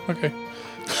 Okay.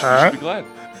 Huh? Be glad.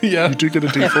 Yeah. You do get a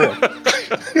D4.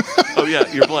 Oh yeah,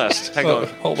 you're blessed. Hang on.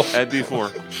 Hold on. Add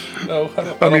D4. No.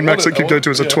 I mean, max it I could go want- to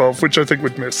as a yeah. 12, which I think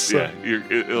would miss. So. Yeah,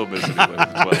 it'll miss anyway.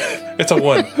 Well, It's a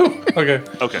 1. Whew. Okay.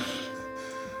 okay.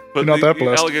 But You're not that the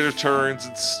blessed. alligator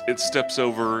turns. It steps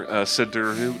over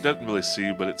Cinder, who doesn't really see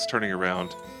you, but it's turning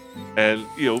around, and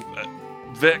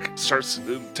Vic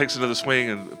takes another swing,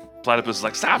 and Platypus is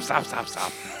like, stop. He's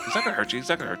not gonna hurt you.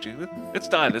 It's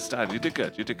done. You did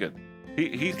good.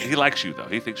 He likes you though.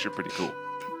 He thinks you're pretty cool.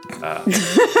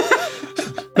 He's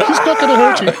not going to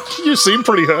hurt you. You seem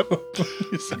pretty hurt.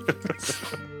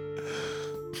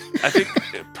 I think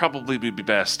it'd probably be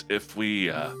best if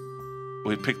we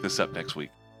pick this up next week.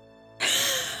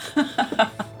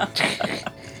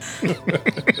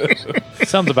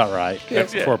 Sounds about right Yep.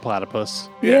 for a platypus.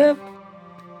 Yep.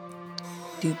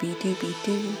 Doobie doobie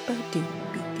dooba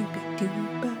doobie doobie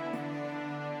dooba.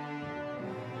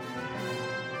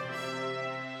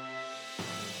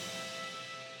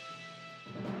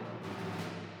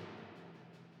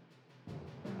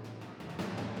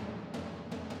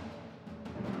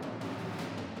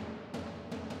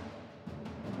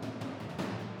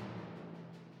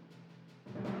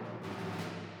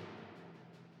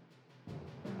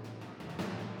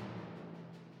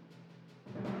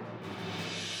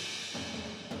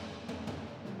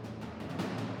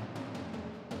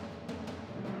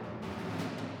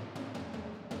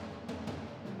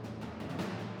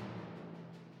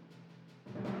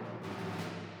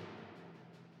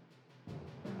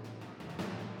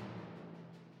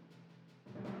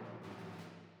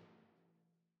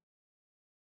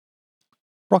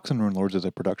 Rocks and Rune Lords is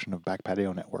a production of Back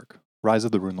Patio Network. Rise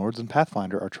of the Rune Lords and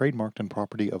Pathfinder are trademarked and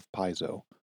property of Paizo.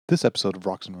 This episode of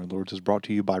Rocks and Rune Lords is brought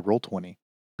to you by Roll20.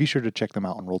 Be sure to check them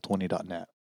out on roll20.net.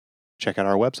 Check out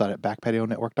our website at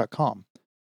backpationetwork.com.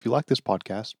 If you like this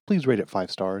podcast, please rate it 5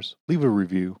 stars, leave a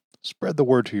review, spread the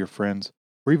word to your friends,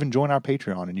 or even join our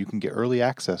Patreon and you can get early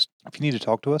access. If you need to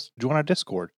talk to us, join our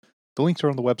Discord. The links are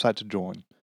on the website to join.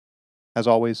 As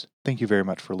always, thank you very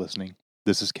much for listening.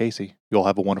 This is Casey. You'll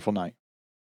have a wonderful night.